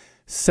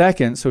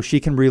 Second, so she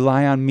can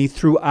rely on me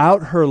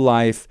throughout her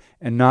life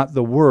and not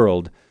the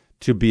world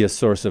to be a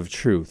source of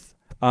truth.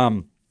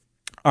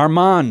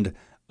 Armand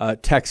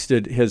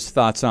texted his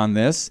thoughts on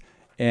this,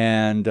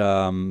 and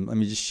let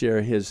me just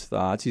share his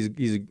thoughts.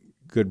 He's a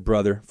good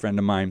brother, friend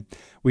of mine.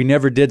 We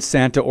never did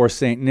Santa or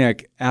Saint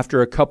Nick.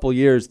 After a couple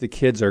years, the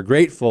kids are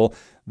grateful.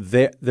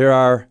 They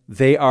are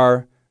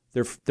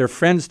their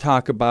friends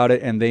talk about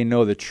it and they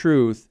know the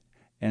truth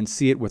and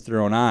see it with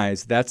their own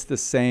eyes, that's the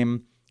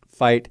same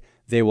fight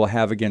they will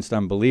have against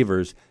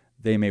unbelievers.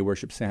 They may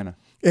worship Santa.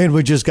 And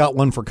we just got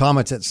one for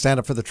comments at Stand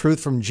Up for the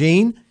Truth from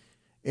Gene.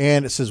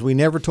 And it says, we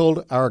never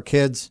told our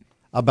kids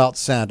about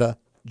Santa,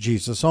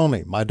 Jesus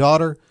only. My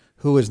daughter,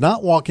 who is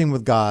not walking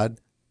with God,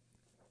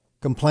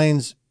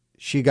 complains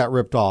she got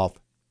ripped off.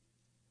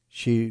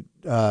 She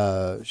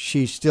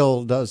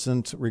still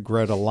doesn't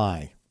regret a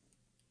lie.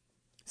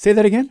 Say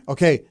that again?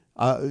 Okay.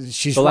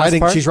 She's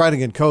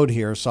writing in code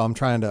here, so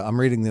I'm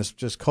reading this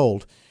just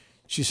cold.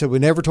 She said, we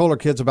never told our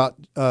kids about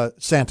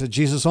Santa,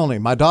 Jesus only.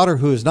 My daughter,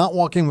 who is not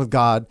walking with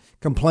God,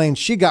 complains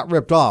she got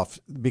ripped off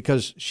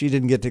because she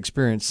didn't get to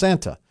experience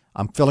Santa.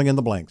 I'm filling in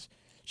the blanks.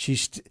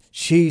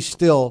 She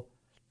still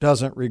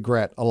doesn't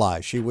regret a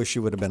lie. She wished she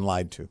would have been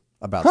lied to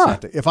about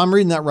Santa. If I'm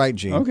reading that right,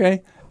 Gene.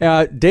 Okay.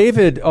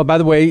 David, oh, by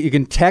the way, you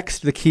can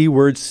text the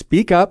keyword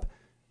speak up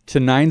to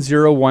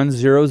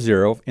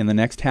 90100 in the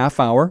next half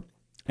hour,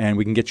 and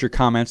we can get your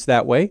comments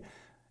that way.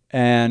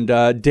 And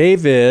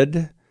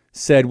David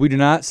said, we do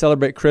not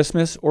celebrate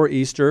Christmas or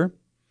Easter.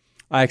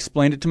 I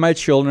explained it to my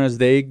children as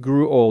they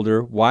grew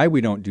older why we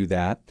don't do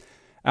that.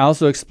 I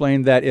also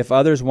explained that if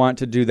others want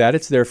to do that,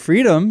 it's their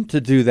freedom to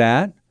do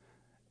that,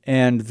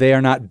 and they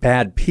are not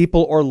bad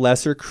people or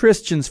lesser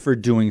Christians for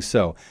doing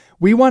so.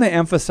 We want to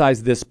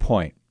emphasize this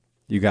point,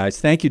 you guys.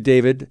 Thank you,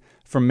 David,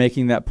 for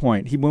making that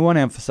point. We want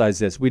to emphasize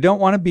this. We don't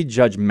want to be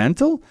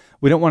judgmental.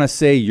 We don't want to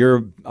say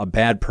you're a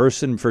bad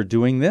person for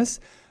doing this.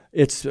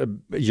 It's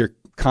your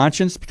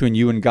conscience between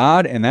you and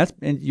God, and that's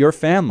in your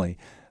family.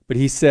 But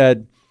he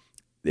said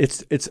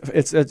it's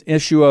an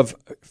issue of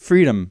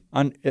freedom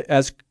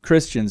as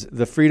Christians,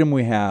 the freedom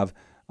we have.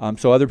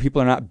 So other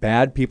people are not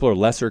bad people or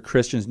lesser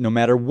Christians, no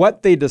matter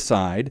what they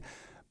decide.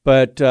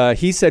 But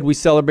he said we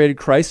celebrated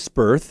Christ's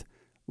birth,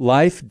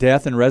 life,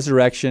 death, and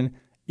resurrection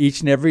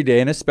each and every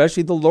day, and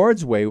especially the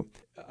Lord's way.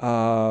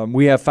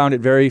 We have found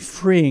it very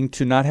freeing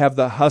to not have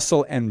the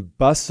hustle and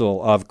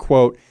bustle of,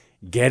 quote,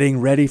 getting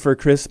ready for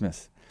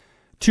Christmas.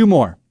 Two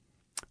more.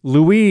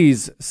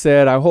 Louise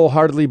said, I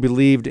wholeheartedly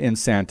believed in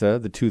Santa,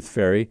 the tooth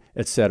fairy,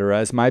 etc.,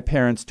 as my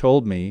parents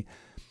told me.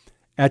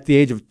 At the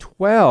age of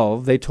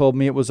 12, they told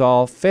me it was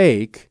all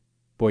fake.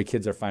 Boy,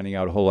 kids are finding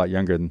out a whole lot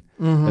younger than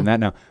that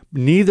now.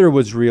 Neither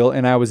was real,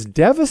 and I was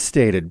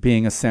devastated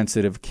being a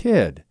sensitive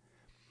kid.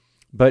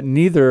 But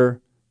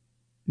neither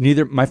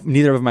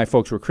of my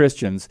folks were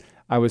Christians.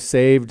 I was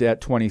saved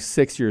at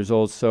 26 years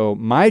old, so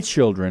my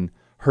children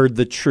heard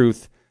the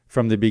truth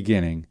from the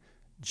beginning,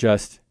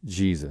 just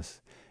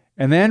Jesus.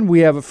 And then we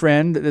have a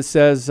friend that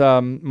says,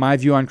 my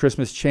view on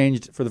Christmas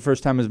changed for the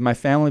first time as my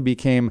family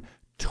became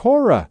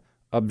Torah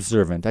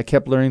observant. I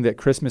kept learning that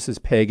Christmas is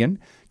pagan,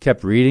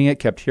 kept reading it,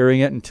 kept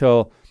hearing it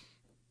until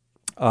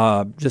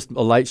just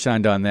a light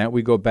shined on that.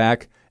 We go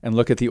back and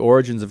look at the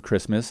origins of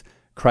Christmas.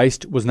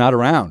 Christ was not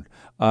around.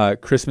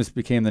 Christmas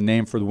became the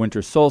name for the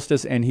winter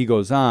solstice, and he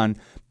goes on.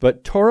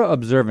 But Torah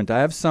observant, I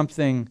have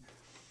something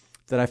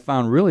that I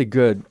found really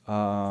good.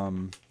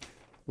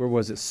 Where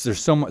was it? There's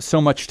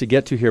so much to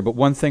get to here, but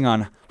one thing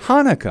on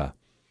Hanukkah.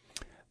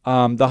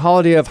 The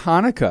holiday of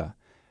Hanukkah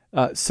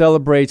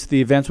celebrates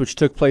the events which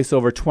took place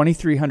over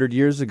 2,300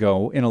 years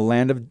ago in the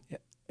land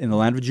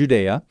of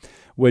Judea,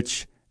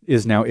 which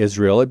is now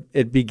Israel.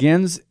 It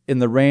begins in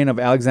the reign of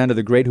Alexander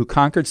the Great, who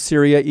conquered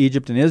Syria,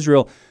 Egypt, and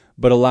Israel,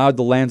 but allowed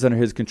the lands under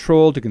his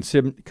control to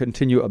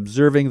continue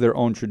observing their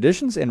own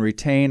traditions and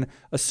retain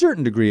a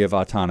certain degree of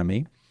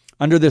autonomy.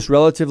 Under this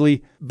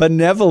relatively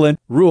benevolent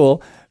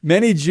rule,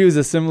 many Jews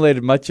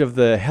assimilated much of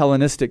the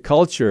Hellenistic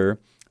culture,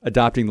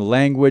 adopting the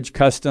language,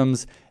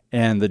 customs,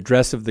 and the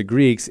dress of the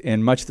Greeks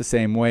in much the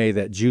same way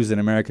that Jews in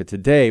America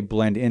today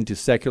blend into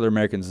secular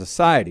American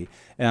society.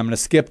 And I'm going to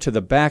skip to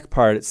the back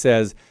part. It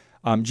says,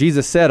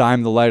 Jesus said, I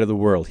am the light of the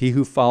world. He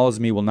who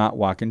follows me will not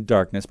walk in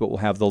darkness, but will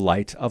have the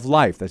light of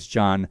life. That's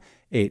John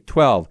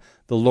 8:12.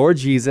 The Lord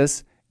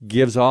Jesus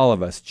gives all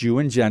of us, Jew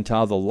and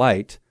Gentile, the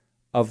light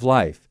of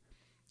life.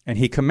 And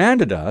he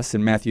commanded us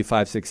in Matthew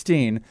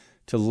 5:16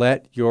 to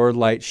let your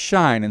light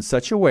shine in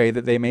such a way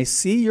that they may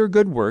see your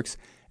good works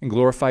and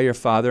glorify your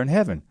Father in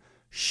heaven.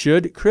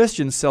 Should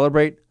Christians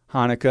celebrate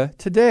Hanukkah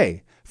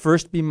today?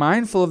 First, be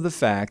mindful of the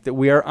fact that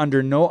we are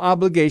under no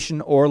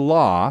obligation or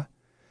law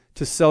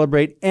to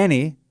celebrate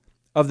any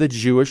of the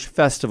Jewish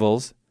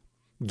festivals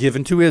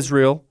given to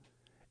Israel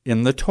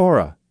in the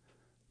Torah,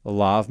 the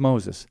law of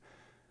Moses.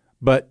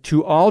 But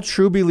to all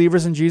true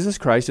believers in Jesus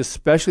Christ,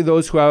 especially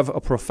those who have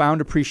a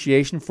profound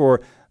appreciation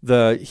for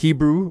the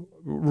Hebrew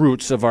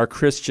roots of our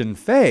Christian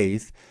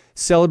faith,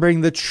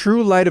 celebrating the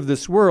true light of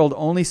this world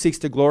only seeks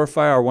to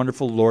glorify our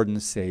wonderful Lord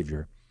and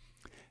Savior.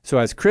 So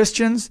as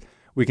Christians,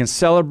 we can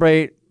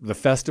celebrate the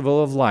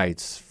Festival of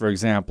Lights, for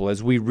example,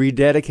 as we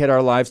rededicate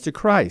our lives to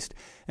Christ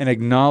and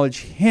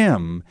acknowledge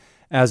Him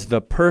as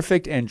the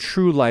perfect and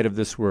true light of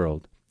this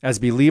world. As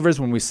believers,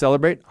 when we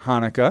celebrate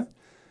Hanukkah,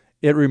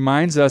 it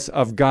reminds us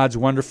of God's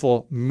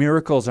wonderful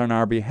miracles on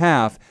our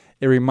behalf.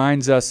 It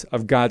reminds us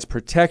of God's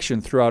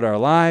protection throughout our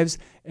lives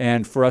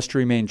and for us to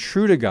remain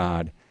true to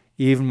God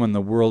even when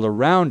the world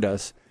around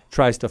us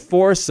tries to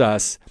force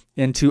us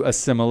into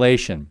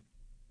assimilation.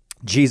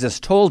 Jesus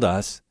told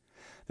us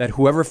that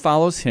whoever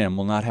follows him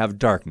will not have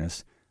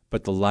darkness,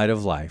 but the light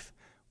of life.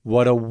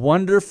 What a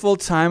wonderful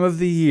time of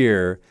the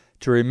year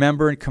to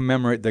remember and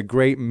commemorate the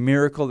great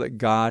miracle that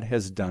God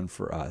has done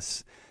for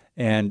us.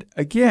 And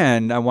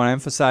again, I want to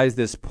emphasize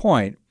this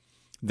point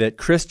that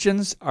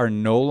Christians are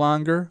no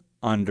longer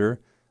under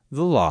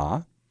the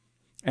law,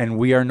 and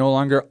we are no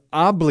longer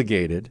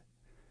obligated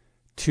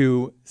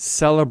to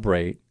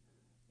celebrate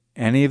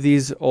any of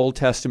these Old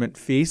Testament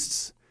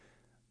feasts,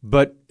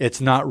 but it's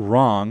not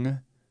wrong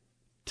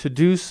to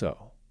do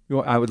so.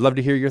 I would love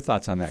to hear your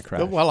thoughts on that,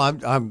 Crash. Well,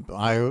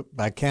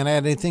 I can't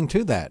add anything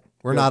to that.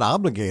 We're not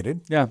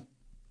obligated. Yeah.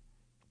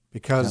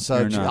 Because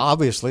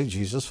obviously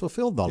Jesus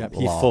fulfilled the law.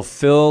 He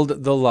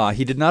fulfilled the law.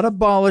 He did not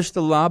abolish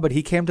the law, but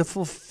he came to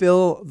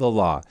fulfill the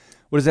law.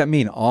 What does that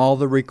mean? All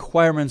the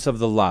requirements of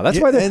the law. That's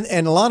why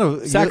and a lot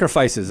of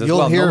sacrifices as well.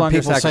 You'll hear no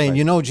people saying,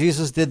 sacrifice.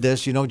 Jesus did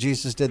this,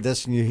 Jesus did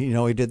this, and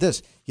he did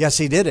this. Yes,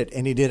 he did it,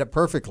 and he did it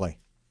perfectly.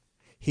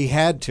 He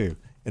had to,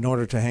 in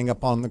order to hang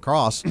up on the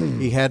cross.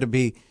 He had to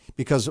be,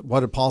 because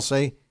what did Paul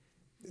say?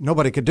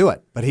 Nobody could do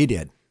it, but he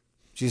did.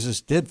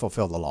 Jesus did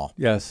fulfill the law.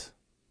 Yes.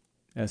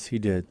 Yes, he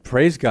did.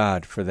 Praise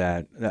God for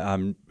that.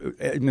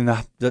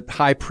 The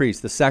high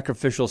priest, the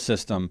sacrificial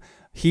system,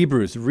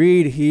 Hebrews,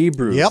 read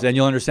Hebrews, and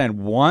you'll understand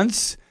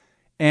once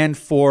and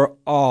for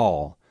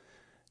all.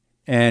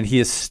 And he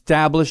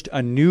established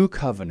a new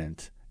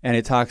covenant, and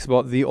it talks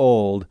about the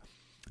old.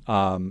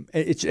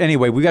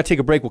 Anyway, we got to take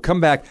a break. We'll come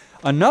back.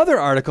 Another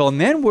article,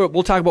 and then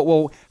we'll talk about,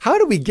 well, how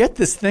do we get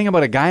this thing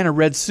about a guy in a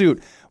red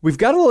suit? We've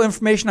got a little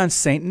information on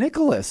St.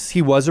 Nicholas.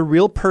 He was a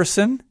real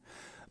person.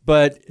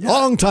 But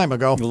long time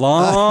ago,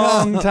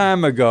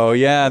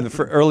 yeah, in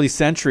the early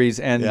centuries,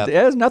 and it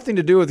has nothing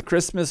to do with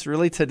Christmas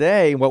really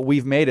today, what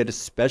we've made it,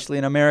 especially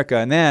in America.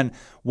 And then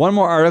one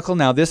more article.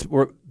 Now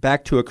we're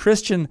back to a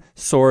Christian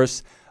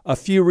source. A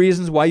few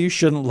reasons why you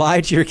shouldn't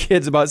lie to your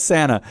kids about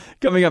Santa.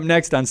 Coming up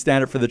next on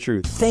Stand Up for the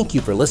Truth. Thank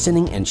you for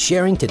listening and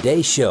sharing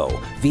today's show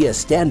via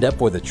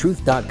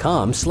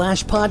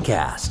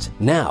standupforthetruth.com/podcast.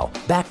 Now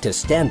back to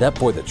Stand Up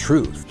for the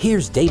Truth.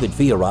 Here's David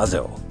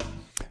Fiorazzo.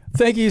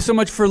 Thank you so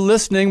much for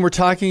listening. We're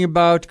talking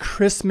about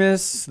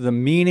Christmas, the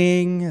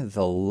meaning,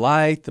 the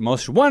light, the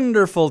most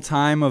wonderful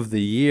time of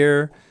the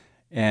year.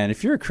 And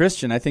if you're a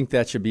Christian, I think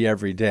that should be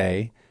every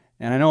day.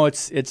 And I know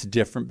it's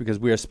different because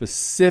we are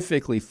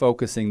specifically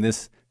focusing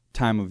this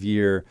time of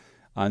year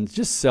on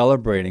just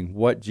celebrating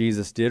what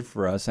Jesus did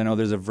for us. I know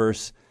there's a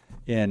verse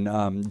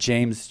in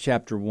James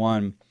chapter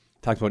 1,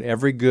 talks about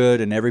every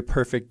good and every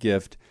perfect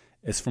gift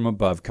is from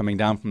above, coming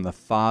down from the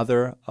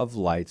Father of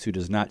lights, who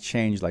does not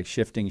change like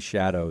shifting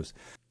shadows.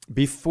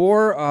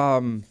 Before,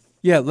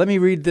 let me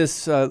read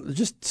this,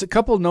 just a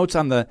couple of notes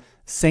on the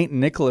St.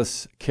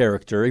 Nicholas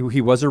character.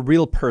 He was a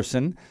real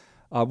person.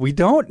 We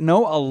don't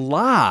know a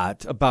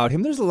lot about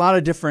him. There's a lot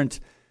of different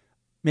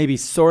maybe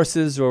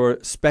sources or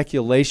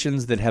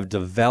speculations that have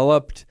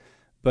developed,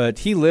 but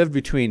he lived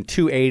between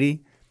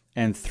 280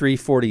 and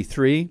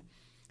 343.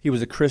 He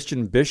was a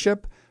Christian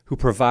bishop who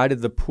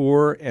provided the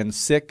poor and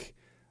sick.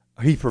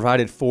 He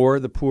provided for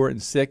the poor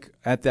and sick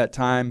at that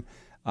time.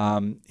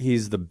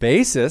 He's the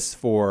basis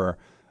for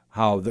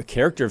how the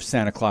character of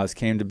Santa Claus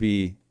came to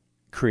be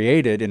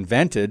created,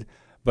 invented,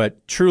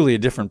 but truly a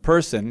different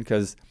person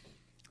because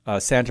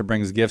Santa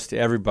brings gifts to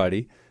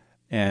everybody,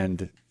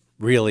 and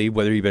really,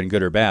 whether you've been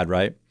good or bad,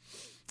 right?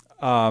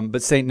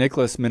 But St.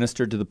 Nicholas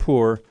ministered to the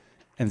poor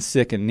and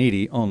sick and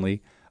needy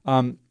only.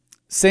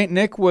 St.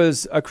 Nick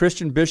was a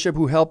Christian bishop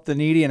who helped the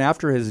needy, and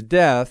after his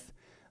death,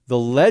 the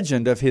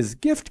legend of his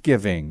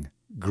gift-giving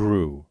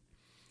grew.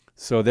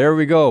 So there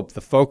we go. The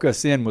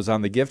focus was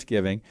on the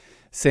gift-giving.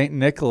 St.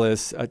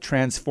 Nicholas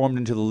transformed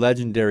into the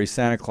legendary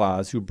Santa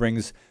Claus who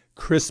brings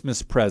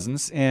Christmas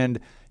presents, and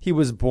he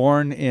was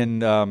born in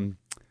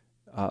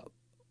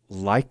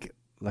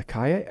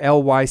Lycia,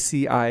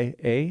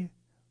 L-Y-C-I-A.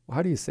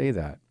 How do you say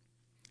that?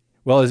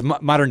 Well, it's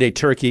modern-day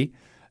Turkey.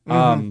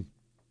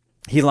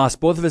 He lost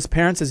both of his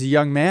parents as a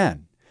young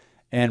man,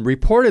 and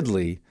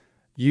reportedly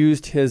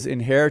used his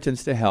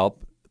inheritance to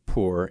help the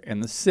poor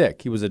and the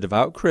sick. He was a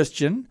devout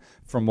Christian,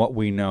 from what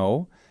we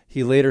know.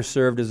 He later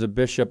served as a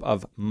bishop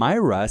of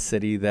Myra,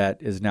 city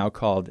that is now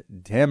called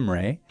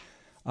Demre.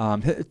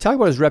 Talk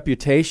about his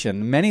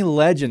reputation, many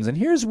legends. And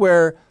here's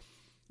where,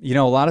 a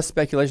lot of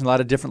speculation, a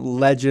lot of different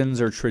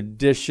legends or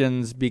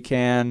traditions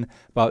began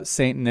about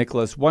St.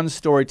 Nicholas. One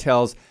story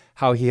tells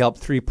how he helped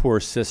 3 poor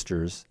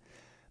sisters.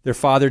 Their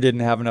father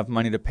didn't have enough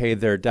money to pay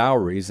their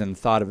dowries and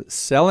thought of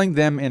selling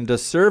them into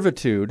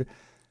servitude.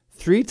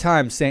 3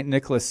 times St.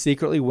 Nicholas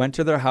secretly went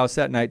to their house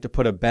at night to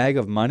put a bag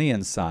of money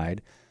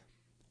inside.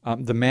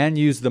 The man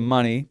used the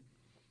money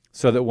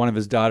so that one of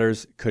his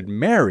daughters could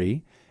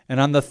marry. And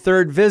on the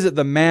 3rd visit,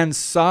 the man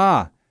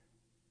saw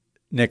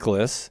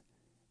Nicholas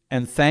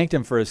and thanked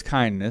him for his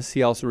kindness.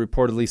 He also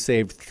reportedly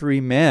saved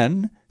 3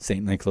 men,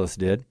 St. Nicholas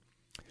did,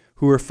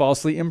 who were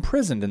falsely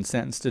imprisoned and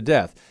sentenced to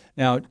death.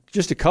 Now,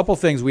 just a couple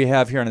things we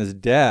have here on his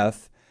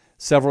death.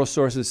 Several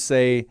sources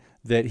say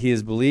that he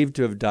is believed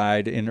to have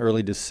died in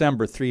early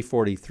December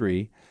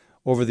 343.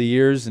 Over the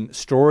years, and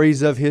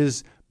stories of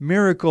his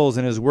miracles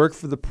and his work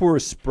for the poor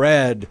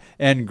spread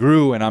and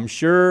grew, and I'm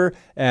sure,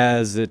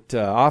 as it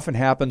often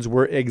happens,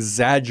 were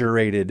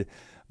exaggerated.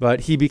 But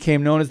he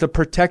became known as the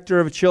protector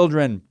of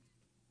children,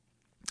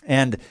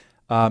 and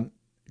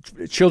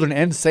children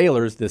and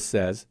sailors, this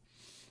says,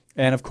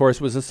 and of course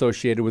was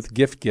associated with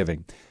gift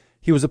giving.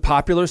 He was a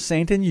popular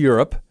saint in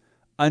Europe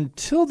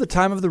until the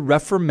time of the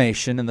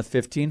Reformation in the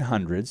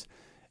 1500s,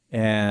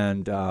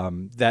 and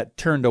that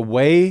turned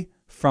away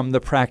from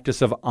the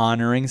practice of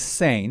honoring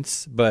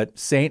saints, but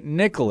St.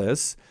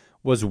 Nicholas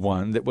was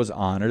one that was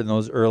honored in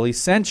those early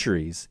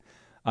centuries.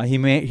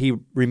 He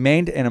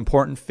remained an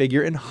important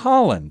figure in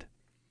Holland.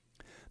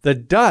 The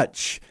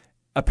Dutch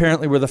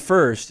apparently were the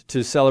first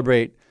to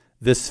celebrate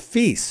this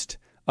feast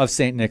of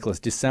St. Nicholas,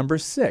 December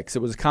 6th.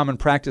 It was a common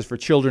practice for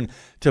children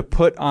to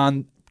put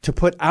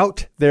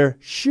out their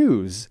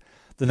shoes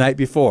the night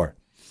before.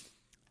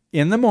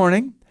 In the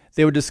morning,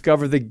 they would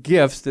discover the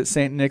gifts that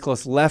St.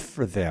 Nicholas left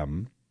for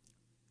them.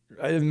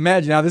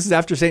 Imagine, now this is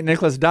after St.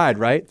 Nicholas died,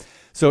 right?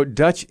 So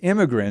Dutch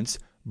immigrants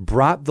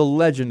brought the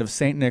legend of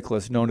St.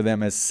 Nicholas, known to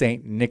them as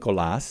St.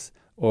 Nicolaas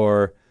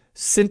or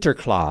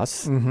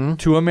Sinterklaas,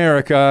 to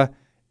America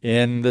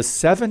in the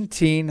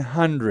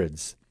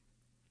 1700s.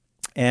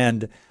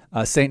 And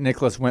St.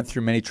 Nicholas went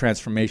through many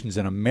transformations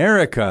in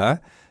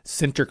America.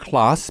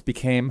 Sinterklaas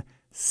became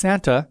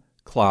Santa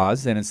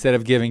Claus, and instead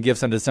of giving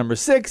gifts on December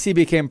 6th, he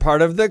became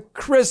part of the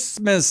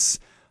Christmas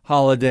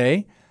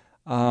holiday.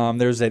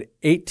 There's an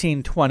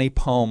 1820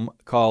 poem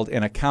called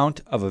An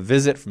Account of a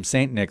Visit from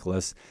St.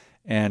 Nicholas,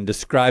 and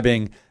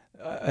describing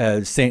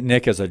St.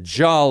 Nick as a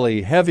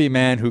jolly, heavy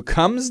man who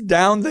comes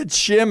down the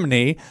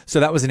chimney, so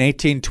that was in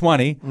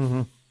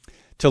 1820,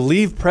 to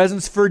leave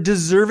presents for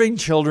deserving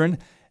children,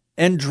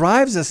 and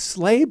drives a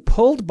sleigh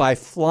pulled by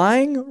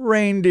flying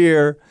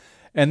reindeer.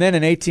 And then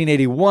in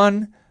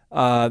 1881,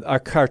 our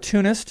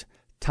cartoonist,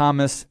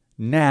 Thomas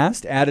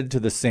Nast, added to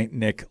the St.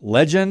 Nick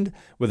legend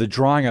with a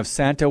drawing of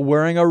Santa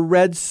wearing a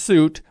red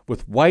suit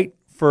with white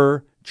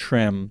fur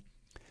trim.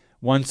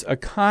 Once a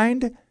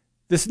kind,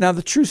 this is now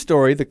the true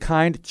story, the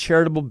kind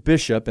charitable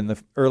bishop in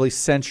the early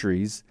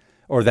centuries,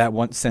 or that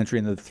one century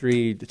in the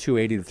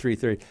 280 to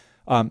 330,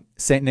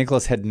 St.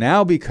 Nicholas had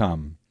now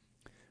become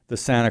the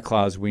Santa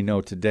Claus we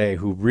know today,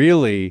 who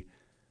really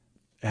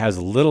has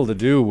little to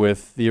do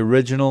with the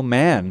original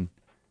man,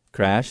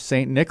 Crash,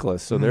 St.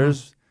 Nicholas. So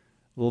there's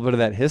a little bit of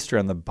that history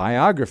on the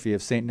biography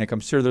of St. Nick.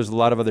 I'm sure there's a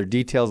lot of other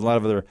details, a lot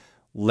of other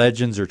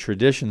legends or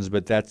traditions,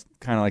 but that's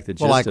kind of like the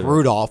gist like of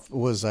Rudolph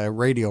was a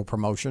radio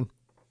promotion.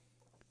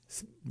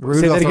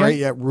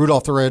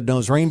 Rudolph the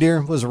Red-Nosed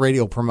Reindeer was a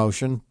radio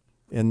promotion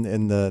in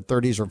the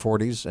 30s or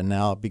 40s, and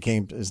now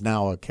is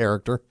now a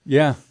character.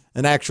 Yeah.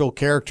 An actual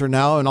character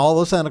now in all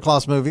the Santa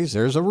Claus movies.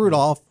 There's a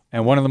Rudolph.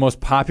 And one of the most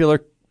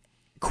popular,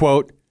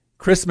 quote,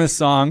 Christmas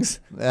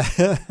songs,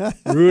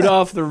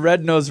 Rudolph the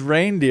Red-Nosed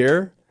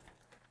Reindeer.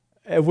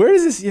 Where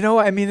is this?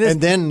 This.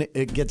 And then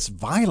it gets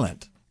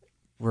violent,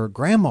 where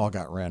Grandma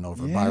got ran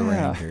over by a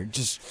reindeer.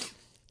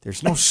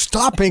 There's no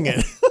stopping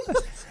it.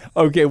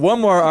 Okay, one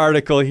more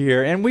article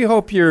here, and we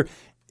hope you're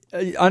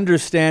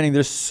understanding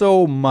there's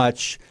so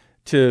much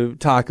to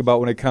talk about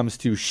when it comes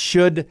to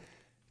should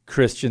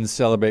Christians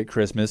celebrate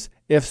Christmas?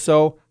 If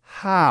so,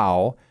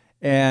 how?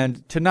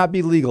 And to not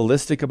be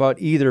legalistic about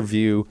either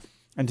view,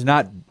 and to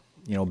not,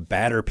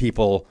 batter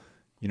people,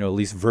 at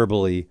least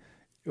verbally,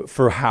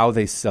 for how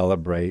they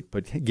celebrate,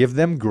 but give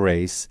them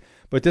grace.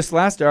 But this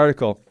last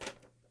article,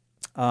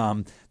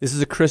 this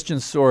is a Christian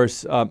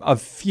source. A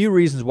few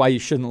reasons why you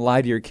shouldn't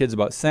lie to your kids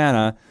about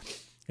Santa.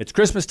 It's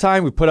Christmas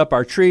time. We put up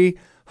our tree,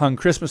 hung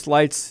Christmas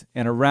lights,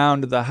 and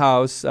around the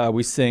house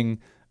we sing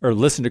or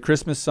listen to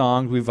Christmas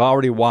songs. We've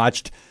already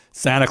watched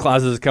Santa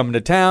Claus is Coming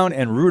to Town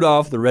and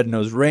Rudolph the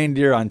Red-Nosed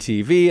Reindeer on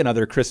TV and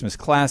other Christmas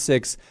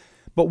classics.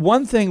 But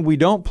one thing we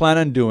don't plan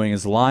on doing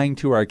is lying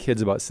to our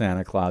kids about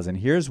Santa Claus, and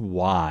here's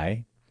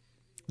why.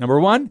 Number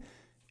one,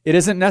 it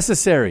isn't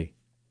necessary.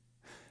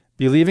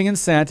 Believing in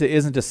Santa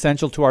isn't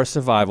essential to our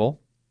survival.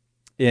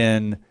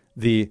 In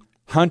the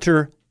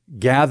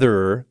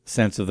hunter-gatherer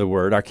sense of the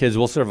word, our kids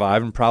will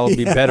survive and probably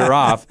be better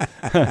off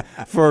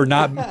for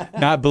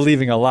not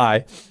believing a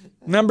lie.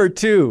 Number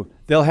two,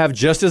 they'll have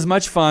just as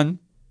much fun.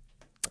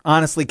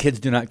 Honestly, kids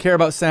do not care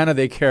about Santa.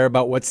 They care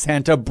about what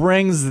Santa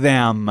brings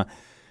them.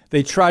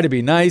 They try to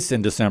be nice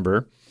in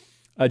December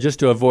just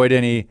to avoid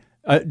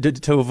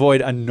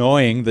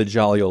annoying the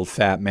jolly old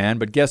fat man.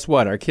 But guess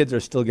what? Our kids are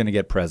still going to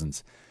get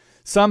presents.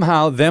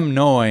 Somehow, them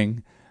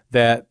knowing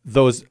that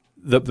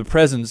the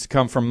presents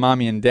come from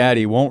mommy and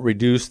daddy won't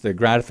reduce the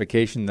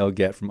gratification they'll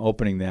get from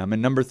opening them.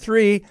 And number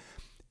three,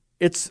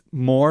 it's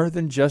more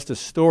than just a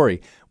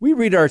story. We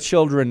read our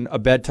children a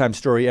bedtime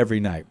story every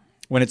night.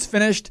 When it's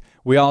finished,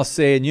 we all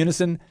say in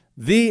unison,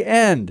 "The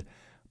end."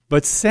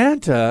 But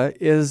Santa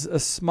is a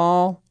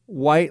small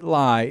white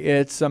lie.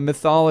 It's a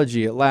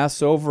mythology. It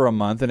lasts over a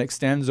month and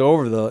extends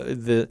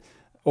over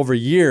over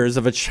years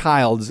of a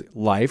child's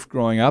life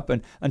growing up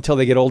and until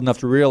they get old enough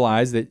to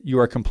realize that you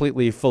are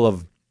completely full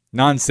of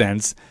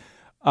nonsense.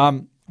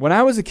 When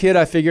I was a kid,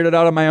 I figured it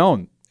out on my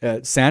own.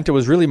 Santa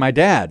was really my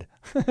dad.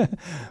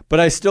 But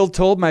I still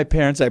told my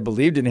parents I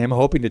believed in him,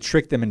 hoping to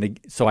trick them into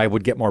so I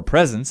would get more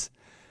presents,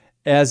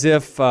 as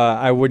if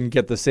I wouldn't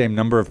get the same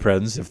number of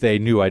presents if they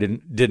knew I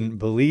didn't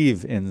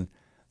believe in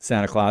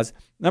Santa Claus.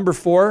 Number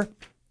 4,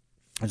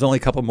 there's only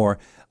a couple more.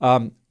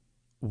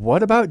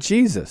 What about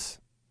Jesus?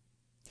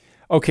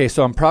 Okay,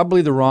 so I'm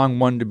probably the wrong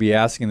one to be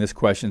asking this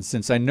question,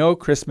 since I know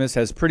Christmas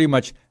has pretty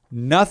much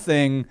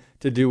nothing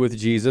to do with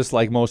Jesus,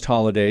 like most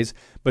holidays.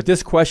 But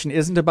this question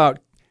isn't about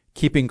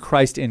keeping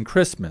Christ in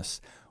Christmas.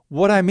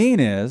 What I mean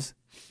is,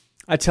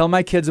 I tell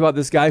my kids about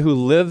this guy who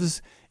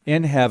lives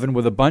in heaven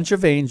with a bunch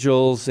of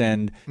angels,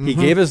 and he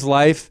gave his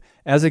life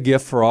as a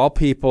gift for all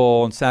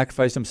people and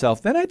sacrificed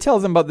himself. Then I tell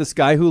them about this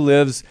guy who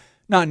lives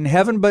not in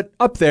heaven, but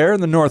up there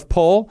in the North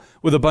Pole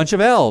with a bunch of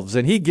elves,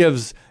 and he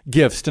gives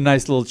gifts to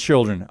nice little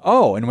children.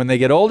 Oh, and when they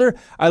get older,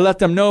 I let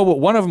them know, but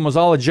one of them was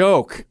all a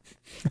joke,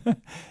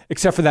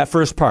 except for that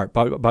first part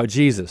about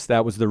Jesus.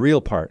 That was the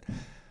real part.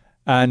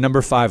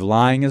 Number 5,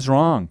 lying is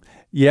wrong.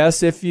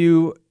 Yes,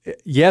 you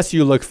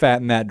look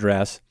fat in that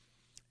dress,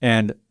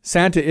 and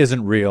Santa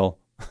isn't real.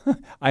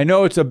 I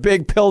know it's a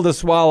big pill to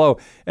swallow,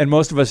 and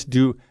most of us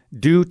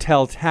do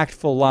tell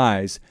tactful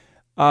lies.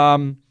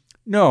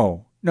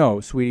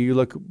 No, sweetie, you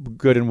look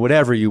good in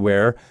whatever you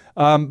wear.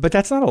 But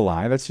that's not a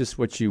lie. That's just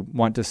what you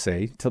want to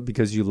say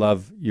because you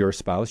love your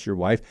spouse, your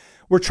wife.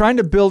 We're trying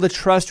to build a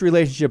trust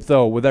relationship,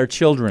 though, with our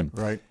children.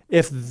 Right.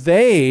 If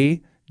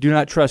they do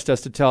not trust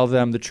us to tell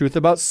them the truth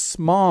about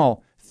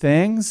small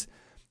things,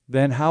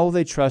 then how will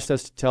they trust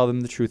us to tell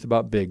them the truth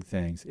about big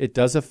things? It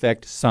does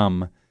affect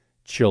some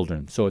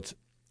children. So it's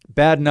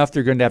bad enough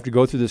they're going to have to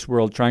go through this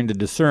world trying to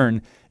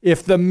discern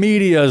if the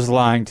media is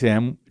lying to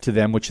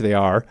them, which they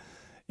are,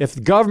 if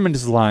the government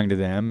is lying to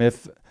them,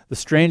 if the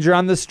stranger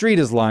on the street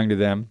is lying to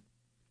them.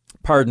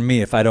 Pardon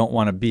me if I don't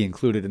want to be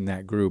included in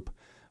that group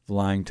of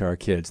lying to our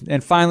kids.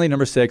 And finally,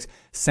 number 6,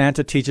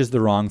 Santa teaches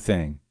the wrong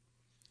thing.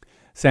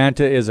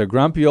 Santa is a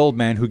grumpy old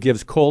man who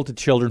gives coal to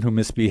children who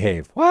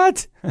misbehave.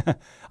 What?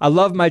 I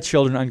love my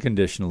children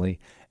unconditionally,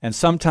 and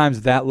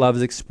sometimes that love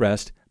is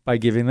expressed by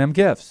giving them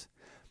gifts.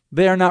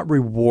 They are not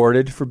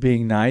rewarded for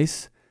being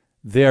nice.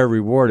 They are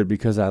rewarded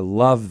because I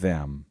love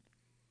them.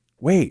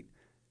 Wait,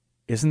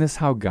 isn't this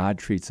how God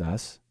treats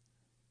us?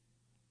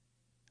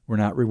 We're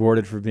not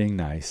rewarded for being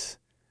nice.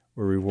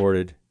 We're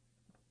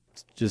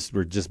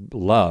just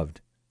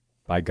loved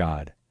by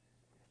God.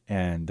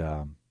 And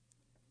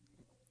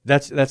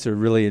that's a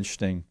really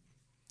interesting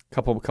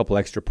couple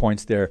extra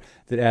points there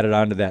that added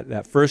on to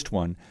that first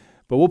one.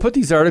 But we'll put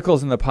these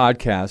articles in the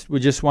podcast. We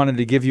just wanted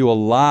to give you a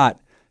lot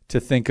to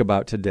think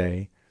about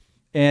today.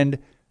 And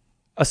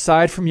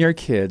aside from your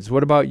kids,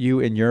 what about you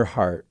in your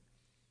heart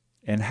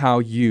and how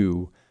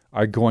you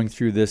are going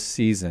through this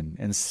season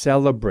and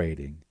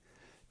celebrating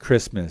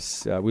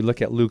Christmas? We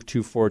look at Luke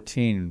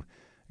 2:14,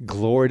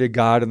 glory to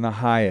God in the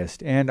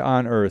highest, and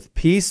on earth,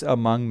 peace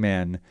among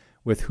men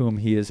with whom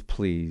he is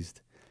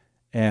pleased.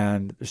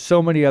 And there's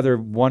so many other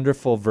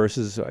wonderful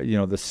verses,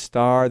 the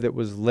star that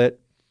was lit,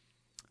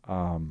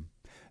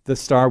 the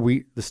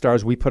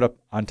stars we put up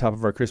on top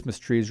of our Christmas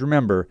trees.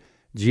 Remember,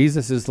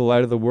 Jesus is the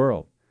light of the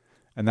world,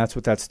 and that's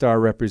what that star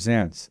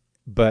represents.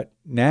 But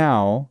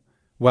now,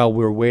 while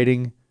we're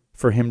waiting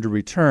for him to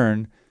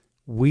return,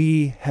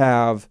 we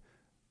have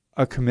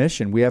a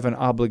commission. We have an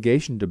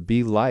obligation to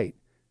be light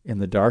in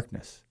the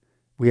darkness.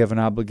 We have an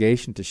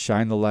obligation to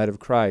shine the light of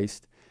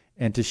Christ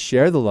and to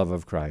share the love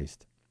of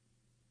Christ.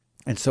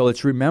 And so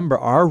let's remember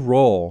our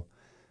role,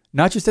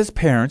 not just as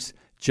parents,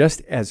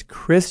 just as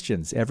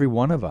Christians, every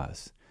one of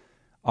us,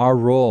 our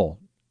role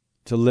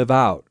to live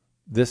out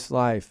this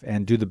life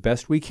and do the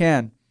best we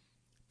can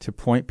to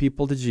point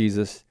people to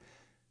Jesus,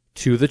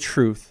 to the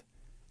truth,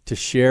 to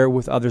share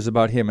with others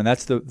about him. And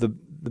that's the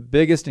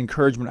biggest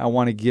encouragement I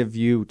want to give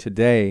you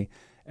today,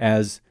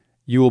 as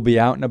you will be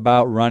out and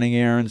about running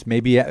errands,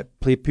 maybe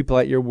people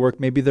at your work,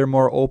 maybe they're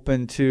more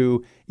open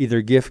to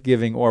either gift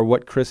giving or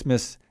what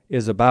Christmas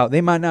is about.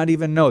 They might not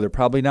even know. They're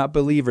probably not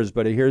believers,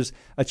 but here's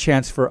a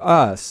chance for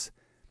us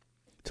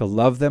to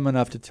love them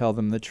enough to tell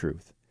them the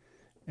truth.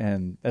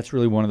 And that's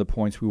really one of the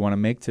points we want to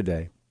make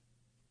today.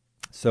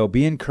 So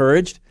be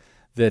encouraged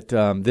that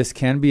this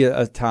can be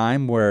a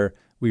time where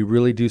we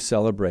really do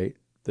celebrate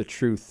the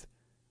truth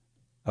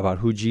about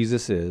who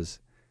Jesus is,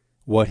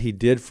 what he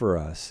did for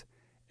us,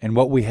 and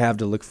what we have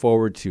to look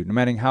forward to, no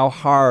matter how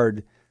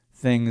hard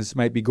things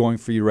might be going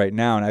for you right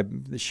now.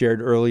 And I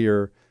shared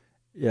earlier,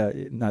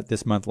 not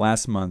this month,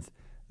 last month,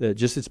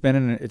 that it's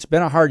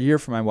been a hard year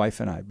for my wife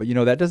and I. But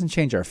that doesn't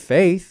change our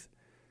faith.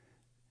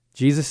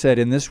 Jesus said,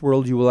 "In this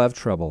world you will have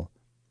trouble,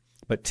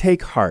 but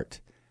take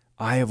heart,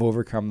 I have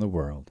overcome the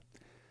world."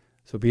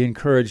 So be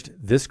encouraged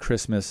this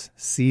Christmas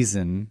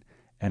season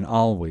and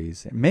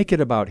always. Make it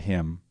about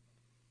him.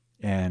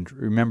 And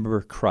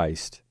remember,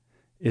 Christ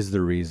is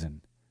the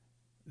reason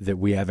that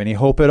we have any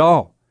hope at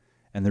all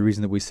and the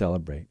reason that we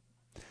celebrate.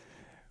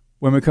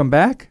 When we come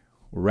back,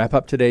 we'll wrap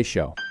up today's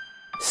show.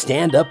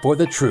 Stand Up for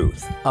the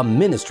Truth, a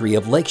ministry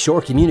of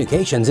Lakeshore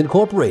Communications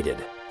Incorporated.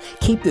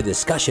 Keep the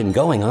discussion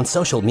going on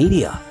social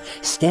media.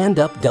 Stand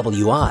Up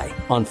WI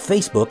on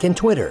Facebook and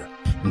Twitter.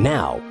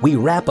 Now, we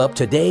wrap up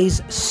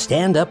today's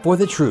Stand Up for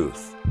the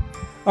Truth.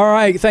 All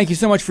right, thank you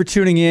so much for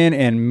tuning in,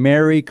 and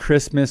Merry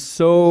Christmas.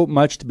 So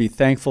much to be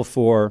thankful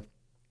for.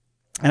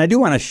 And I do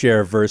want to share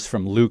a verse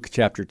from Luke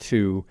chapter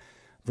 2,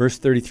 verse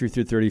 33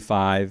 through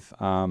 35.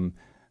 And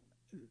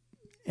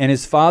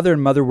his father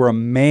and mother were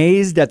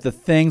amazed at the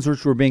things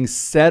which were being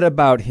said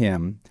about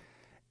him.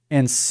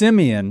 And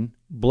Simeon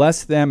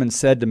blessed them and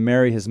said to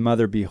Mary his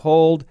mother,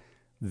 "Behold,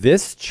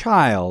 this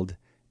child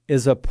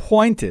is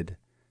appointed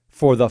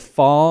for the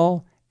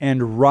fall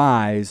and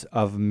rise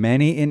of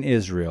many in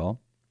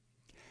Israel,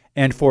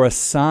 and for a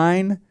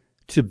sign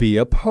to be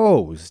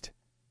opposed.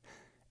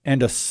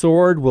 And a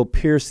sword will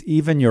pierce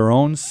even your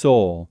own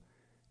soul,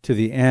 to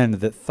the end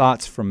that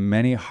thoughts from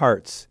many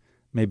hearts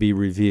may be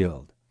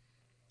revealed."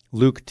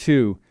 Luke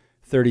 2,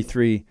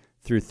 33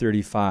 through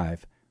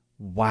 35.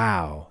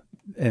 Wow.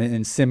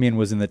 And Simeon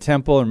was in the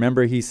temple.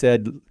 Remember, he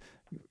said,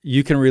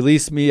 "You can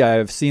release me. I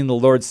have seen the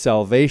Lord's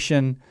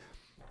salvation."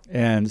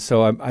 And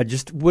so I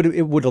just would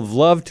have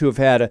loved to have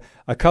had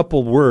a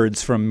couple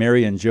words from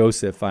Mary and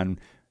Joseph on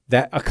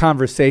that, a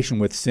conversation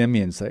with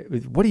Simeon. Say,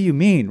 "What do you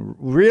mean?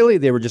 Really?"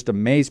 They were just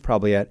amazed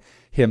probably at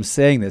him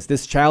saying this.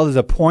 This child is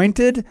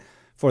appointed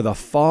for the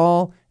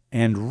fall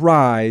and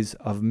rise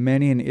of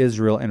many in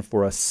Israel, and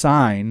for a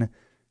sign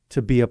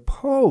to be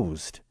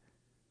opposed.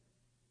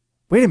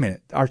 Wait a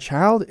minute, our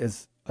child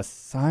is a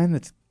sign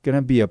that's going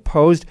to be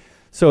opposed?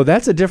 So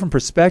that's a different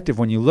perspective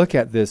when you look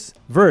at this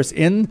verse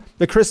in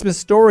the Christmas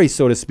story,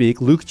 so to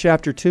speak, Luke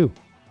chapter 2.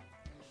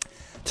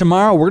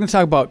 Tomorrow we're going to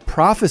talk about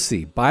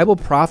prophecy, Bible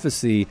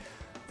prophecy.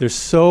 There's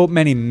so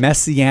many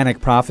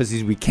messianic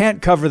prophecies. We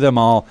can't cover them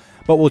all,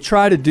 but we'll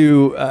try to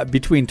do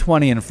between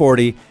 20 and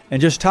 40 and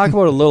just talk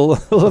about a little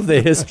of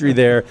the history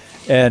there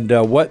and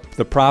what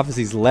the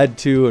prophecies led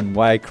to and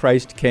why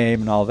Christ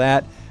came and all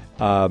that.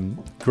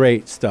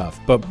 Great stuff.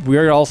 But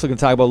we're also going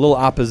to talk about a little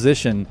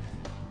opposition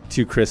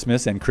to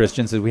Christmas and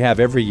Christians, as we have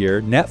every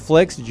year.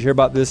 Netflix, did you hear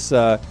about this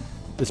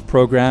this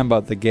program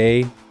about the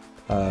gay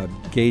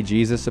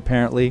Jesus,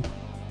 apparently?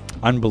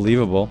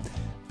 Unbelievable.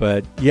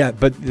 But yeah,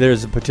 but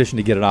there's a petition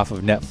to get it off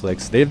of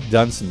Netflix. They've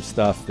done some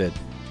stuff that,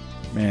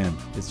 man,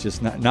 it's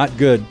just not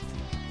good.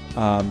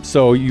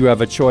 So you have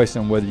a choice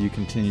on whether you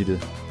continue to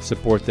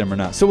support them or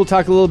not. So we'll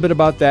talk a little bit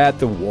about that,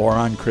 the war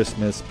on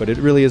Christmas, but it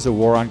really is a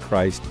war on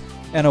Christ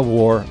and a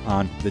war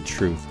on the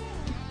truth.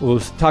 We'll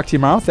talk to you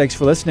tomorrow. Thanks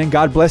for listening.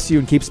 God bless you,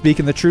 and keep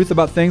speaking the truth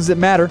about things that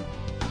matter.